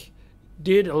Bach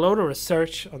did a load of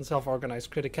research on self-organized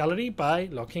criticality by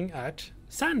looking at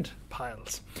sand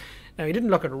piles. Now, he didn't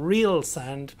look at real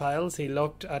sand piles, he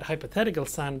looked at hypothetical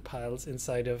sand piles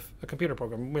inside of a computer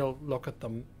program. We'll look at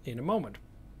them in a moment.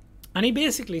 And he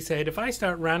basically said, if I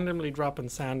start randomly dropping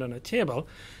sand on a table,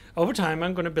 over time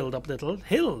I'm going to build up little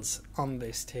hills on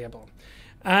this table.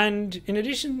 And in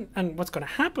addition, and what's going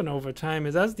to happen over time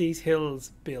is as these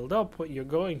hills build up, what you're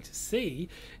going to see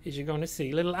is you're going to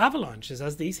see little avalanches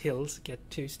as these hills get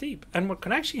too steep. And what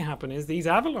can actually happen is these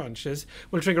avalanches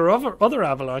will trigger other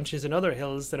avalanches in other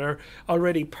hills that are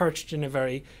already perched in a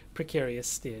very precarious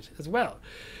state as well.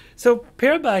 So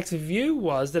Pierre Bach's view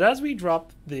was that as we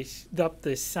drop this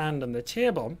sand on the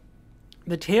table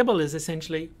is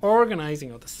essentially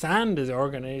organizing, or the sand is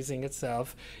organizing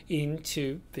itself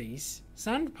into these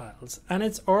sand piles, and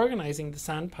it's organizing the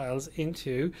sand piles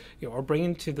into, or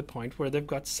bringing to the point where they've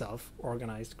got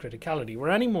self-organized criticality,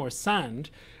 where any more sand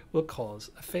will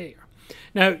cause a failure.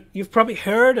 Now, you've probably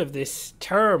heard of this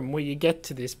term where you get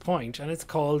to this point, and it's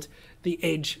called the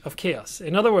edge of chaos.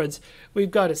 In other words,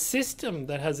 we've got a system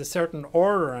that has a certain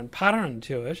order and pattern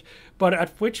to it, but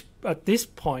at this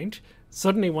point,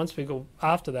 suddenly once we go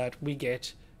after that, we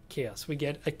get chaos. We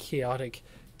get a chaotic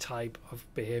type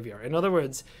of behavior. In other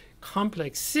words,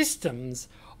 complex systems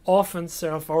often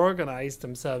self-organize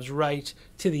themselves right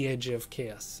to the edge of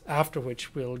chaos, after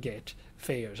which we'll get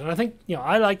failures. And I think,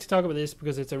 I like to talk about this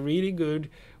because it's a really good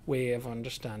way of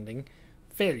understanding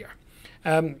failure.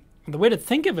 The way to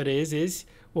think of it is,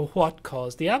 well, what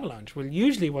caused the avalanche? Well,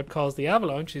 usually what caused the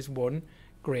avalanche is one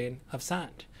grain of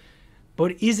sand.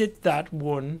 But is it that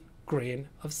one grain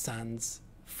of sand's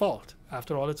fault?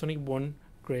 After all, it's only one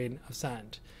grain of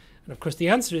sand. And of course the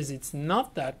answer is it's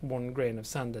not that one grain of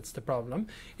sand that's the problem.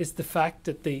 It's the fact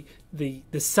that the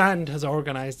sand has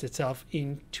organized itself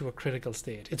into a critical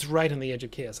state. It's right on the edge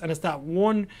of chaos. And it's that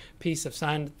one piece of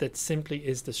sand that simply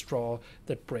is the straw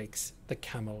that breaks the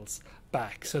camel's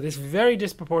back. So this very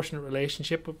disproportionate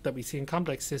relationship that we see in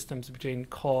complex systems between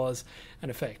cause and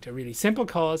effect. A really simple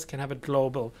cause can have a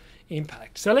global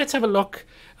impact. So let's have a look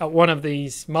at one of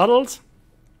these models.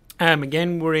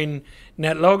 Again, we're in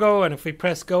NetLogo, and if we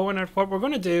press go on it, what we're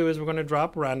going to do is we're going to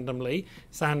drop randomly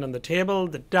sand on the table.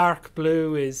 The dark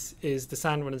blue is the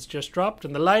sand when it's just dropped,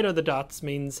 and the lighter the dots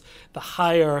means the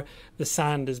higher the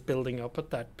sand is building up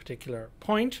at that particular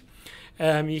point.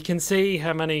 You can see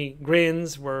how many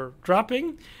grains we're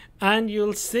dropping, and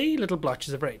you'll see little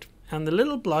blotches of red. and the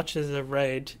little blotches of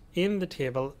red in the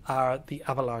table are the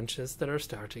avalanches that are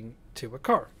starting to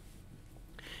occur.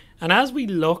 And as we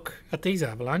look at these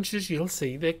avalanches, you'll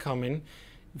see they come in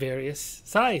various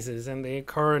sizes and they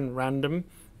occur in random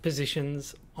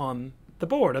positions on the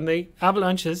board. And the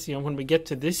avalanches, when we get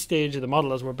to this stage of the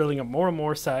model, as we're building up more and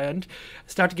more sand,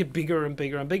 start to get bigger and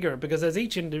bigger and bigger, because as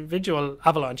each individual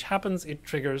avalanche happens, it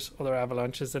triggers other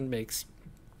avalanches and makes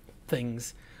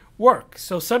things work.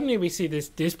 So suddenly we see this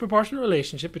disproportionate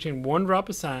relationship between one drop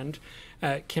of sand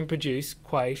can produce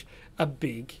quite a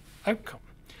big outcome.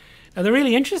 Now the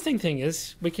really interesting thing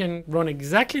is we can run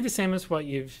exactly the same as what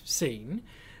you've seen,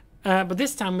 but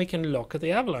this time we can look at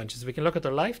the avalanches. We can look at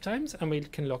their lifetimes and we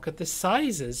can look at the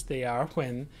sizes they are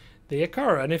when they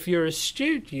occur. And if you're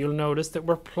astute, you'll notice that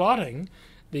we're plotting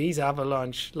these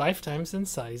avalanche lifetimes and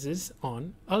sizes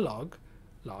on a log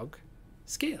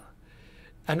scale.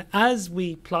 And as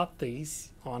we plot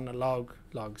these on a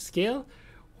log scale,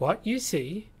 what you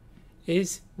see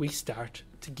is we start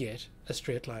to get a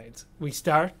straight lines. We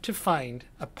start to find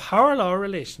a power law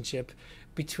relationship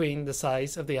between the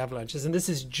size of the avalanches. And this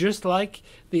is just like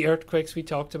the earthquakes we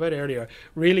talked about earlier.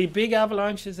 Really big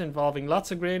avalanches involving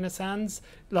lots of grains of sands,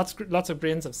 lots of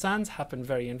grains of sands happen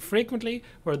very infrequently,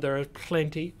 where there are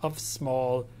plenty of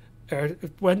small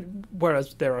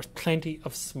whereas there are plenty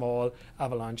of small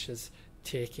avalanches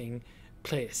taking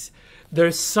place.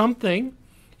 There's something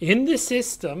in the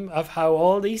system of how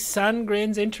all these sand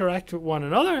grains interact with one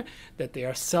another, that they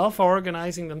are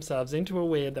self-organizing themselves into a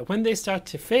way that when they start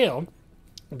to fail,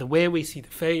 the way we see the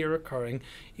failure occurring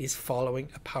is following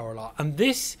a power law. And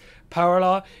this power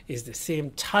law is the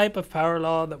same type of power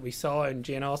law that we saw in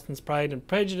Jane Austen's Pride and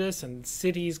Prejudice, and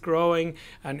cities growing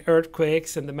and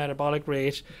earthquakes and the metabolic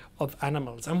rate of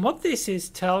animals. And what this is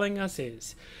telling us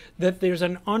is that there's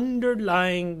an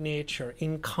underlying nature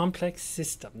in complex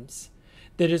systems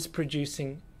that is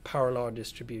producing power law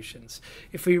distributions.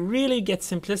 If we really get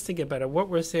simplistic about it, what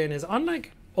we're saying is,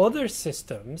 unlike other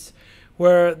systems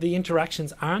where the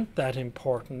interactions aren't that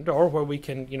important, or where we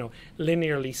can,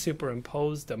 linearly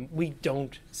superimpose them, we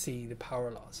don't see the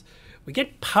power laws. We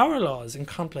get power laws in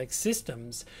complex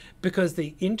systems because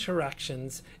the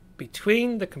interactions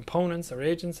between the components or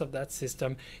agents of that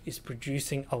system is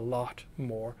producing a lot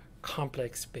more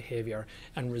complex behavior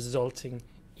and resulting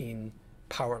in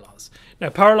power laws. Now,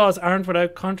 power laws aren't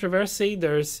without controversy.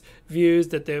 There's views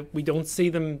that we don't see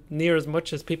them near as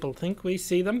much as people think we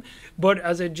see them. But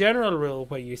as a general rule,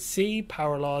 where you see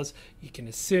power laws, you can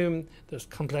assume there's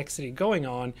complexity going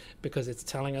on, because it's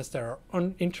telling us there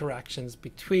are interactions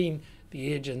between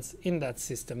the agents in that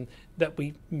system that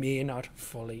we may not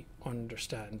fully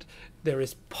understand. There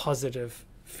is positive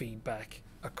feedback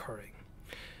occurring.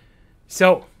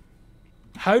 So,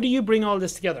 how do you bring all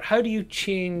this together? How do you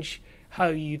change how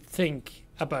you think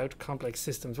about complex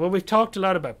systems? Well, we've talked a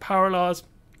lot about power laws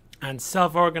and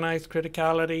self-organized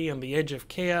criticality and the edge of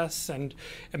chaos and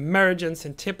emergence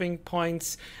and tipping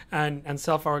points and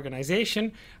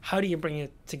self-organization. How do you bring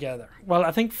it together? Well,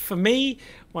 I think for me,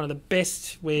 one of the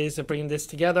best ways of bringing this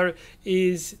together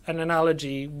is an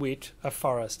analogy with a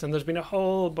forest. And there's been a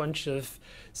whole bunch of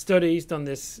studies done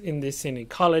in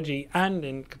ecology and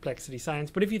in complexity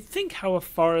science. But if you think how a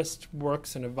forest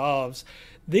works and evolves,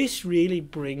 this really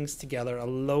brings together a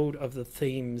load of the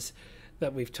themes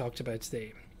that we've talked about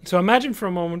today. So imagine for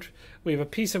a moment we have a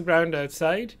piece of ground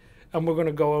outside and we're going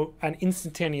to go and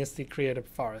instantaneously create a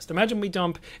forest. Imagine we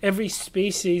dump every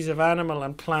species of animal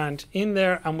and plant in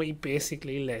there and we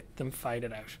basically let them fight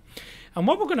it out. And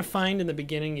what we're going to find in the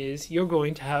beginning is you're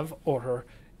going to have utter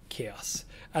chaos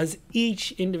as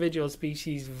each individual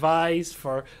species vies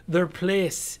for their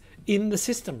place in the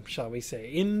system, shall we say,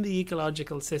 in the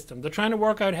ecological system. They're trying to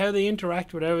work out how they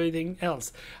interact with everything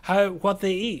else, what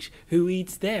they eat, who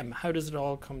eats them, how does it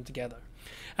all come together.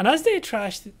 And as they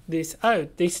trash this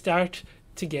out, they start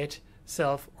to get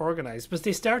self-organized, but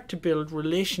they start to build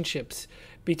relationships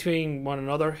between one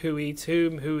another, who eats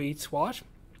whom, who eats what.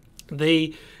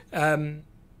 The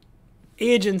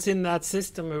agents in that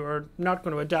system who are not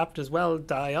going to adapt as well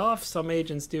die off. Some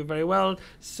agents do very well,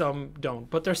 some don't.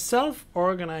 But they're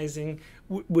self-organizing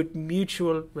with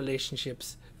mutual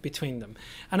relationships between them.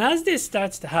 And as this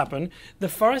starts to happen, the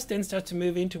forest then starts to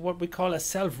move into what we call a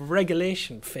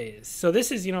self-regulation phase. So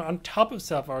this is, on top of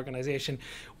self-organization.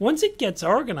 Once it gets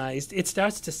organized, it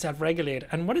starts to self-regulate.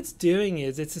 And what it's doing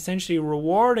is it's essentially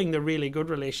rewarding the really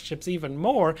good relationships even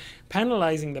more,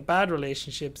 penalizing the bad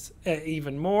relationships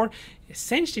even more.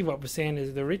 Essentially what we're saying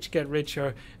is the rich get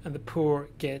richer and the poor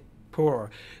get poorer.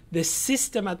 The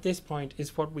system at this point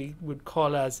is what we would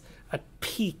call as at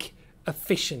peak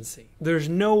efficiency. There's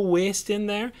no waste in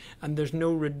there, and there's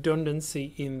no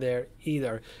redundancy in there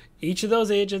either. Each of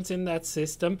those agents in that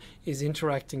system is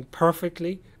interacting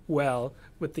perfectly well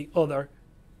with the other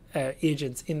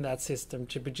agents in that system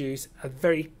to produce a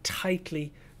very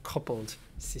tightly coupled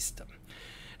system.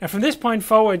 Now, from this point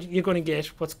forward, you're going to get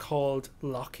what's called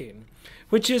lock-in,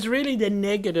 which is really the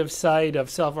negative side of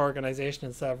self-organization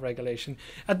and self-regulation.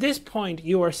 At this point,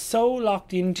 you are so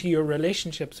locked into your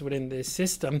relationships within this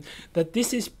system that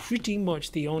this is pretty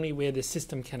much the only way the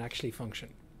system can actually function.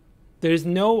 There's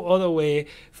no other way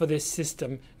for this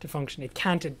system to function. It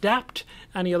can't adapt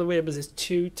any other way because it's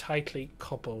too tightly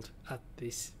coupled at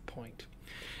this point.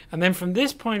 And then from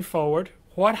this point forward,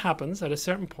 what happens at a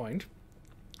certain point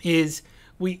is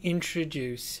we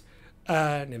introduce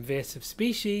an invasive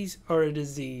species or a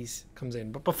disease comes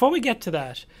in. But before we get to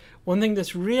that, one thing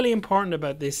that's really important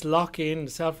about this lock-in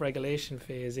self-regulation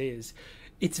phase is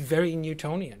it's very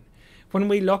Newtonian. When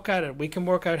we look at it, we can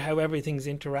work out how everything's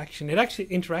interacting.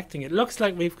 It looks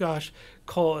like we've got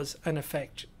cause and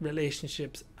effect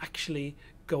relationships actually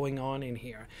going on in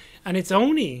here. And it's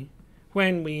only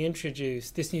when we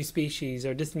introduce this new species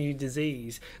or this new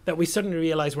disease that we suddenly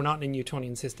realize we're not in a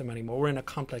Newtonian system anymore. We're in a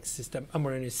complex system, and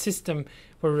we're in a system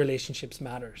where relationships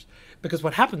matters. Because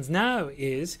what happens now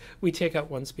is we take out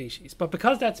one species, but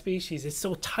because that species is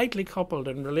so tightly coupled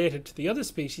and related to the other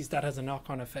species, that has a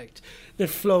knock-on effect that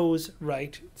flows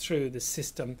right through the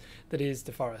system that is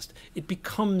the forest. It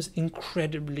becomes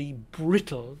incredibly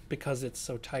brittle because it's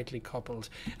so tightly coupled.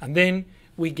 And then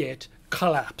we get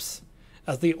collapse.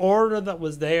 As the order that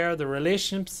was there, the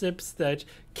relationships that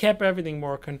kept everything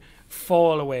working,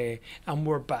 fall away, and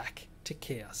we're back to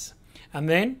chaos. And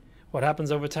then what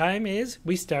happens over time is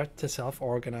we start to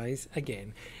self-organize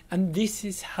again. And this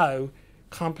is how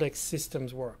complex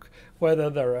systems work. Whether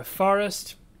they're a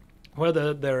forest,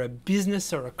 whether they're a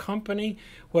business or a company,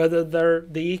 whether they're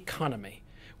the economy,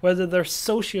 whether they're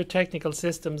socio-technical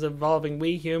systems involving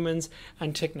we humans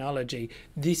and technology,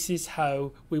 this is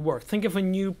how we work. Think of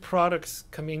when new products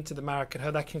come into the market,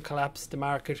 how that can collapse the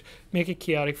market, make it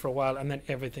chaotic for a while, and then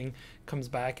everything comes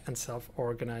back and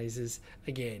self-organizes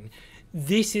again.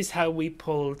 This is how we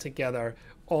pull together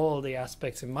all the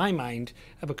aspects, in my mind,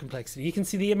 about complexity. You can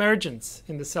see the emergence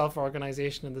in the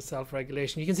self-organization and the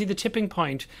self-regulation. You can see the tipping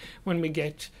point when we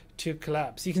get to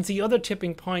collapse. You can see other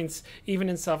tipping points, even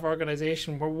in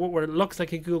self-organization, where it looks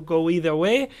like it could go either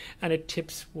way, and it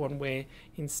tips one way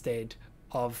instead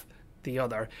of the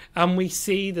other. And we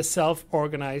see the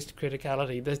self-organized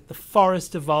criticality. The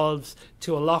forest evolves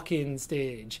to a lock-in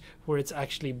stage where it's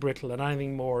actually brittle, and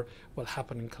anything more will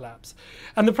happen and collapse.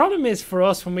 And the problem is for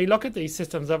us, when we look at these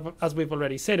systems, as we've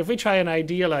already said, if we try and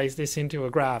idealize this into a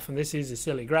graph, and this is a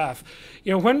silly graph,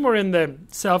 when we're in the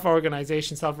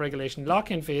self-organization, self-regulation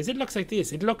lock-in phase, it looks like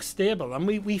this. It looks stable, and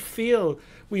we feel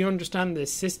we understand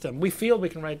this system. We feel we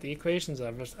can write the equations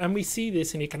of it, and we see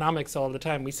this in economics all the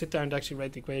time. We sit down to actually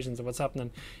write the equations of what's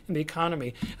happening in the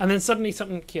economy, and then suddenly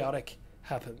something chaotic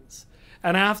happens.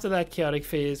 And after that chaotic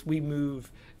phase, we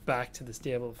move back to the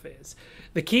stable phase.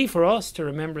 The key for us to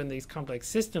remember in these complex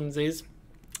systems is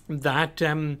that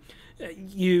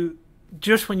you,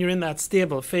 just when you're in that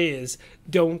stable phase,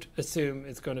 don't assume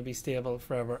it's going to be stable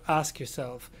forever. Ask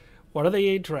yourself, what are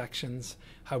the interactions?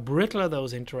 How brittle are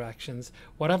those interactions?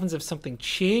 What happens if something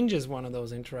changes one of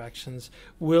those interactions?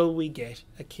 Will we get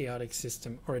a chaotic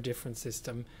system or a different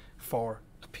system for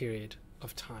a period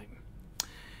of time?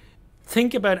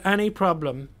 Think about any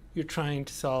problem you're trying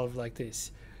to solve like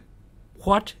this.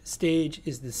 What stage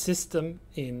is the system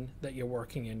in that you're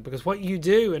working in? Because what you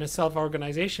do in a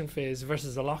self-organization phase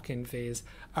versus a lock-in phase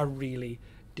are really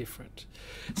different.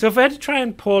 So if I had to try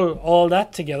and pull all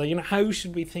that together, how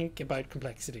should we think about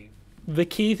complexity? The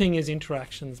key thing is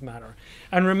interactions matter.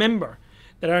 And remember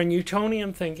that our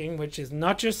Newtonian thinking, which is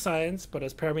not just science, but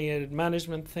has permeated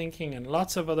management thinking and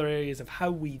lots of other areas of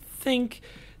how we think,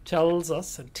 tells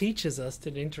us and teaches us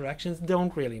that interactions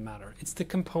don't really matter. It's the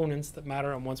components that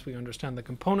matter, and once we understand the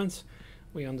components,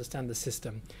 we understand the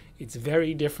system. It's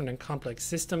very different in complex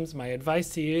systems. My advice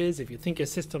to you is, if you think your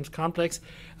system's complex,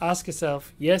 ask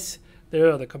yourself, yes,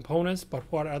 there are the components, but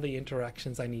what are the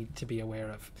interactions I need to be aware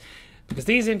of? Because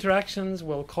these interactions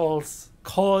will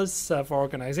cause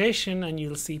self-organization, and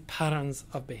you'll see patterns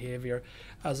of behavior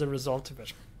as a result of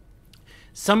it.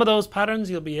 Some of those patterns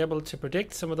you'll be able to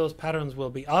predict. Some of those patterns will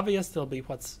be obvious. They'll be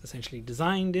what's essentially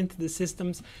designed into the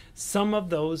systems. Some of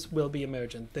those will be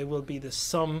emergent. They will be the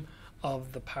sum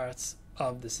of the parts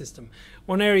of the system.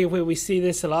 One area where we see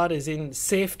this a lot is in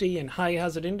safety and high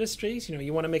hazard industries.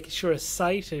 You want to make sure a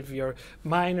site of your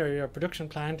mine or your production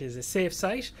plant is a safe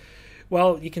site.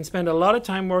 Well, you can spend a lot of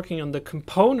time working on the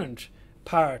component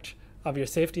part of your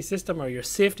safety system, or your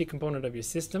safety component of your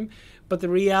system, but the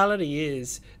reality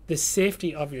is the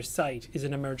safety of your site is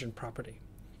an emergent property.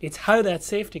 It's how that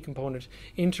safety component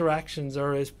interactions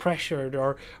or is pressured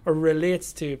or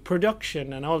relates to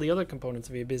production and all the other components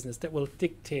of your business that will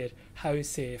dictate how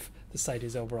safe the site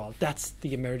is overall. That's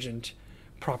the emergent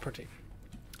property.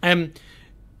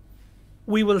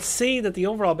 We will see that the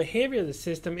overall behavior of the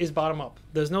system is bottom up.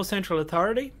 There's no central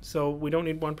authority, so we don't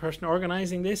need one person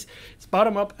organizing this. It's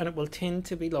bottom up, and it will tend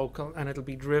to be local, and it'll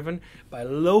be driven by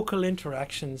local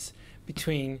interactions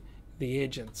between the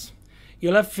agents.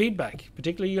 You'll have feedback,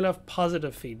 particularly you'll have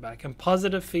positive feedback, and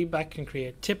positive feedback can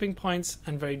create tipping points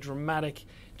and very dramatic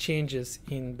changes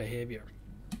in behavior.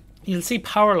 You'll see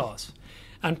power laws.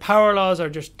 And power laws are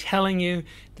just telling you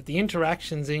that the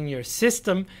interactions in your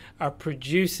system are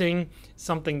producing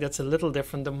something that's a little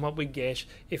different than what we get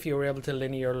if you were able to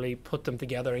linearly put them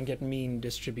together and get mean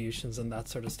distributions and that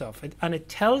sort of stuff. And it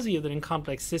tells you that in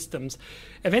complex systems,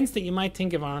 events that you might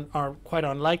think of are quite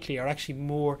unlikely are actually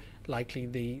more likely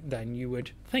than you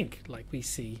would think, like we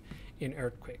see in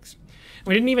earthquakes.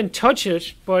 We didn't even touch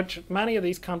it, but many of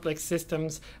these complex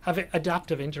systems have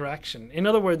adaptive interaction. In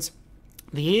other words,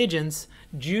 the agents,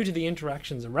 due to the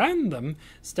interactions around them,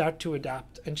 start to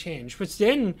adapt and change, which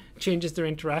then changes their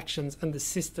interactions, and the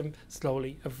system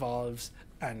slowly evolves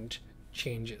and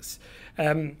changes.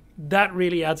 That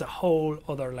really adds a whole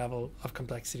other level of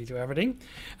complexity to everything.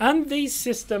 And these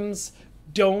systems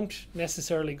don't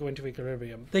necessarily go into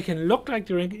equilibrium. They can look like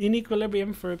they're in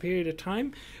equilibrium for a period of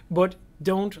time, but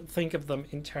don't think of them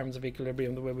in terms of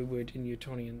equilibrium the way we would in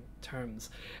Newtonian terms.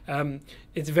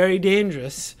 It's very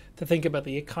dangerous to think about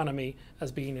the economy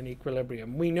as being in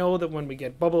equilibrium. We know that when we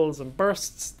get bubbles and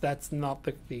bursts, that's not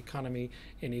the economy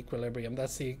in equilibrium.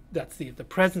 That's the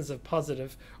presence of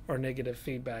positive or negative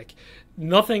feedback.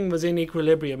 Nothing was in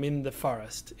equilibrium in the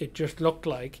forest. It just looked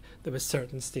like there were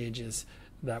certain stages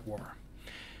that were.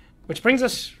 Which brings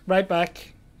us right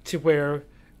back to where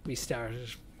we started.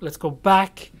 Let's go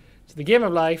back to the game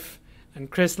of life and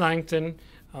Chris Langton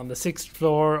on the 6th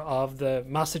floor of the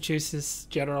Massachusetts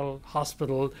General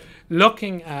Hospital,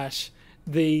 looking at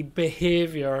the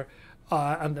behavior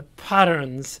and the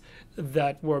patterns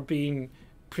that were being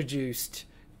produced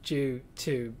due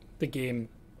to the game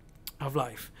of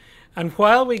life. And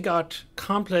while we got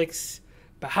complex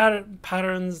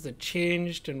patterns that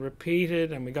changed and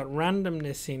repeated, and we got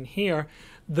randomness in here,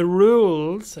 the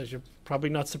rules, as you're probably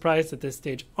not surprised at this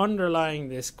stage, underlying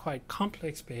this quite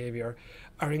complex behavior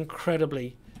are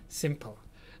incredibly simple.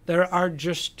 There are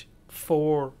just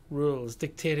 4 rules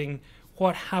dictating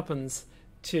what happens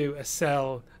to a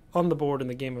cell on the board in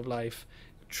the game of life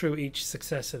through each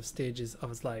successive stages of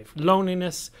its life: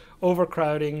 loneliness,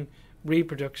 overcrowding,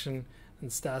 reproduction,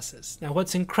 and stasis. Now,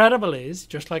 what's incredible is,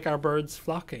 just like our birds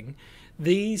flocking,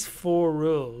 these 4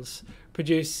 rules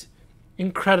produce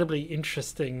incredibly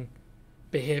interesting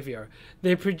behavior.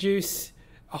 They produce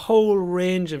a whole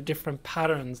range of different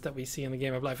patterns that we see in the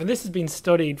game of life. And this has been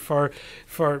studied for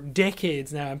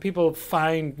decades now, and people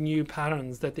find new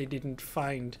patterns that they didn't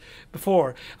find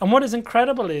before. And what is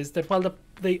incredible is that while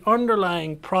the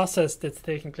underlying process that's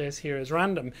taking place here is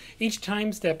random, each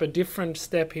time step, a different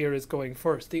step here is going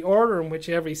first. The order in which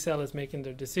every cell is making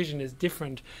their decision is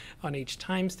different on each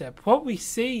time step. What we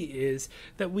see is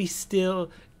that we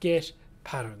still get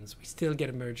patterns. We still get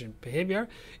emergent behavior.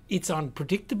 It's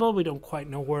unpredictable. We don't quite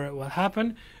know where it will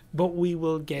happen, but we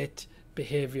will get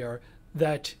behavior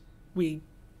that we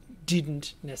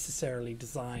didn't necessarily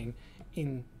design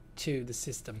into the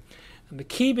system. And the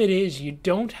key bit is you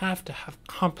don't have to have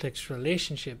complex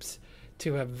relationships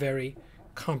to have very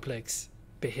complex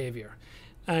behavior.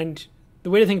 And the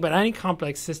way to think about any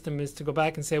complex system is to go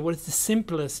back and say, what is the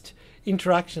simplest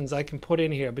interactions I can put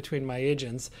in here between my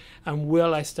agents, and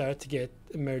will I start to get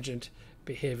emergent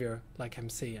behavior like I'm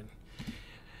seeing?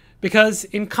 Because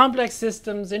in complex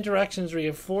systems, interactions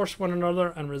reinforce one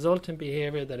another and result in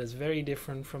behavior that is very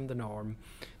different from the norm.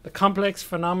 The complex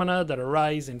phenomena that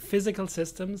arise in physical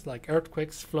systems like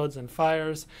earthquakes, floods and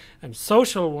fires, and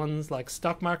social ones like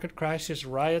stock market crashes,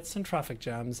 riots and traffic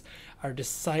jams are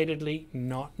decidedly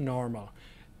not normal,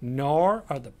 nor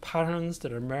are the patterns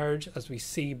that emerge as we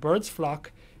see birds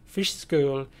flock, fish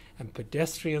school, and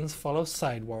pedestrians follow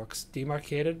sidewalks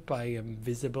demarcated by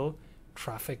invisible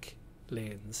traffic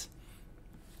lanes.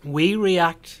 We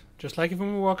react, just like if we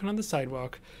were walking on the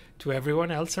sidewalk, to everyone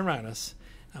else around us,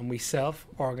 and we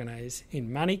self-organize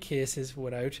in many cases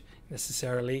without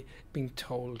necessarily being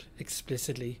told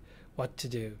explicitly what to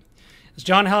do. As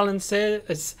John Holland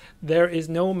says, there is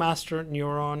no master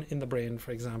neuron in the brain,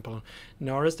 for example,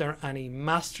 nor is there any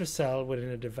master cell within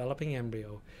a developing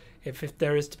embryo. If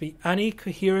there is to be any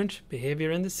coherent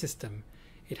behavior in the system,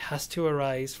 it has to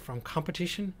arise from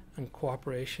competition and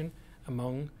cooperation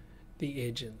among the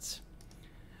agents.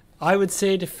 I would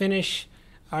say, to finish,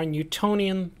 our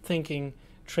Newtonian thinking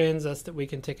trains us that we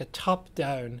can take a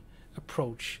top-down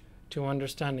approach to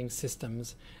understanding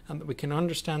systems, and that we can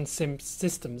understand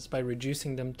systems by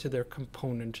reducing them to their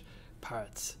component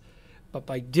parts. But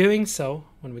by doing so,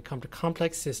 when we come to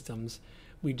complex systems,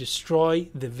 we destroy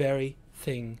the very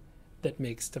thing that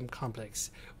makes them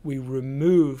complex. We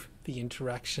remove the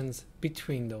interactions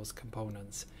between those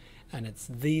components. And it's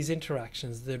these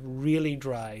interactions that really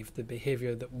drive the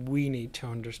behavior that we need to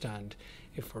understand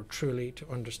if we're truly to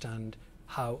understand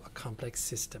how a complex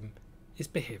system is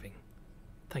behaving.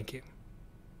 Thank you.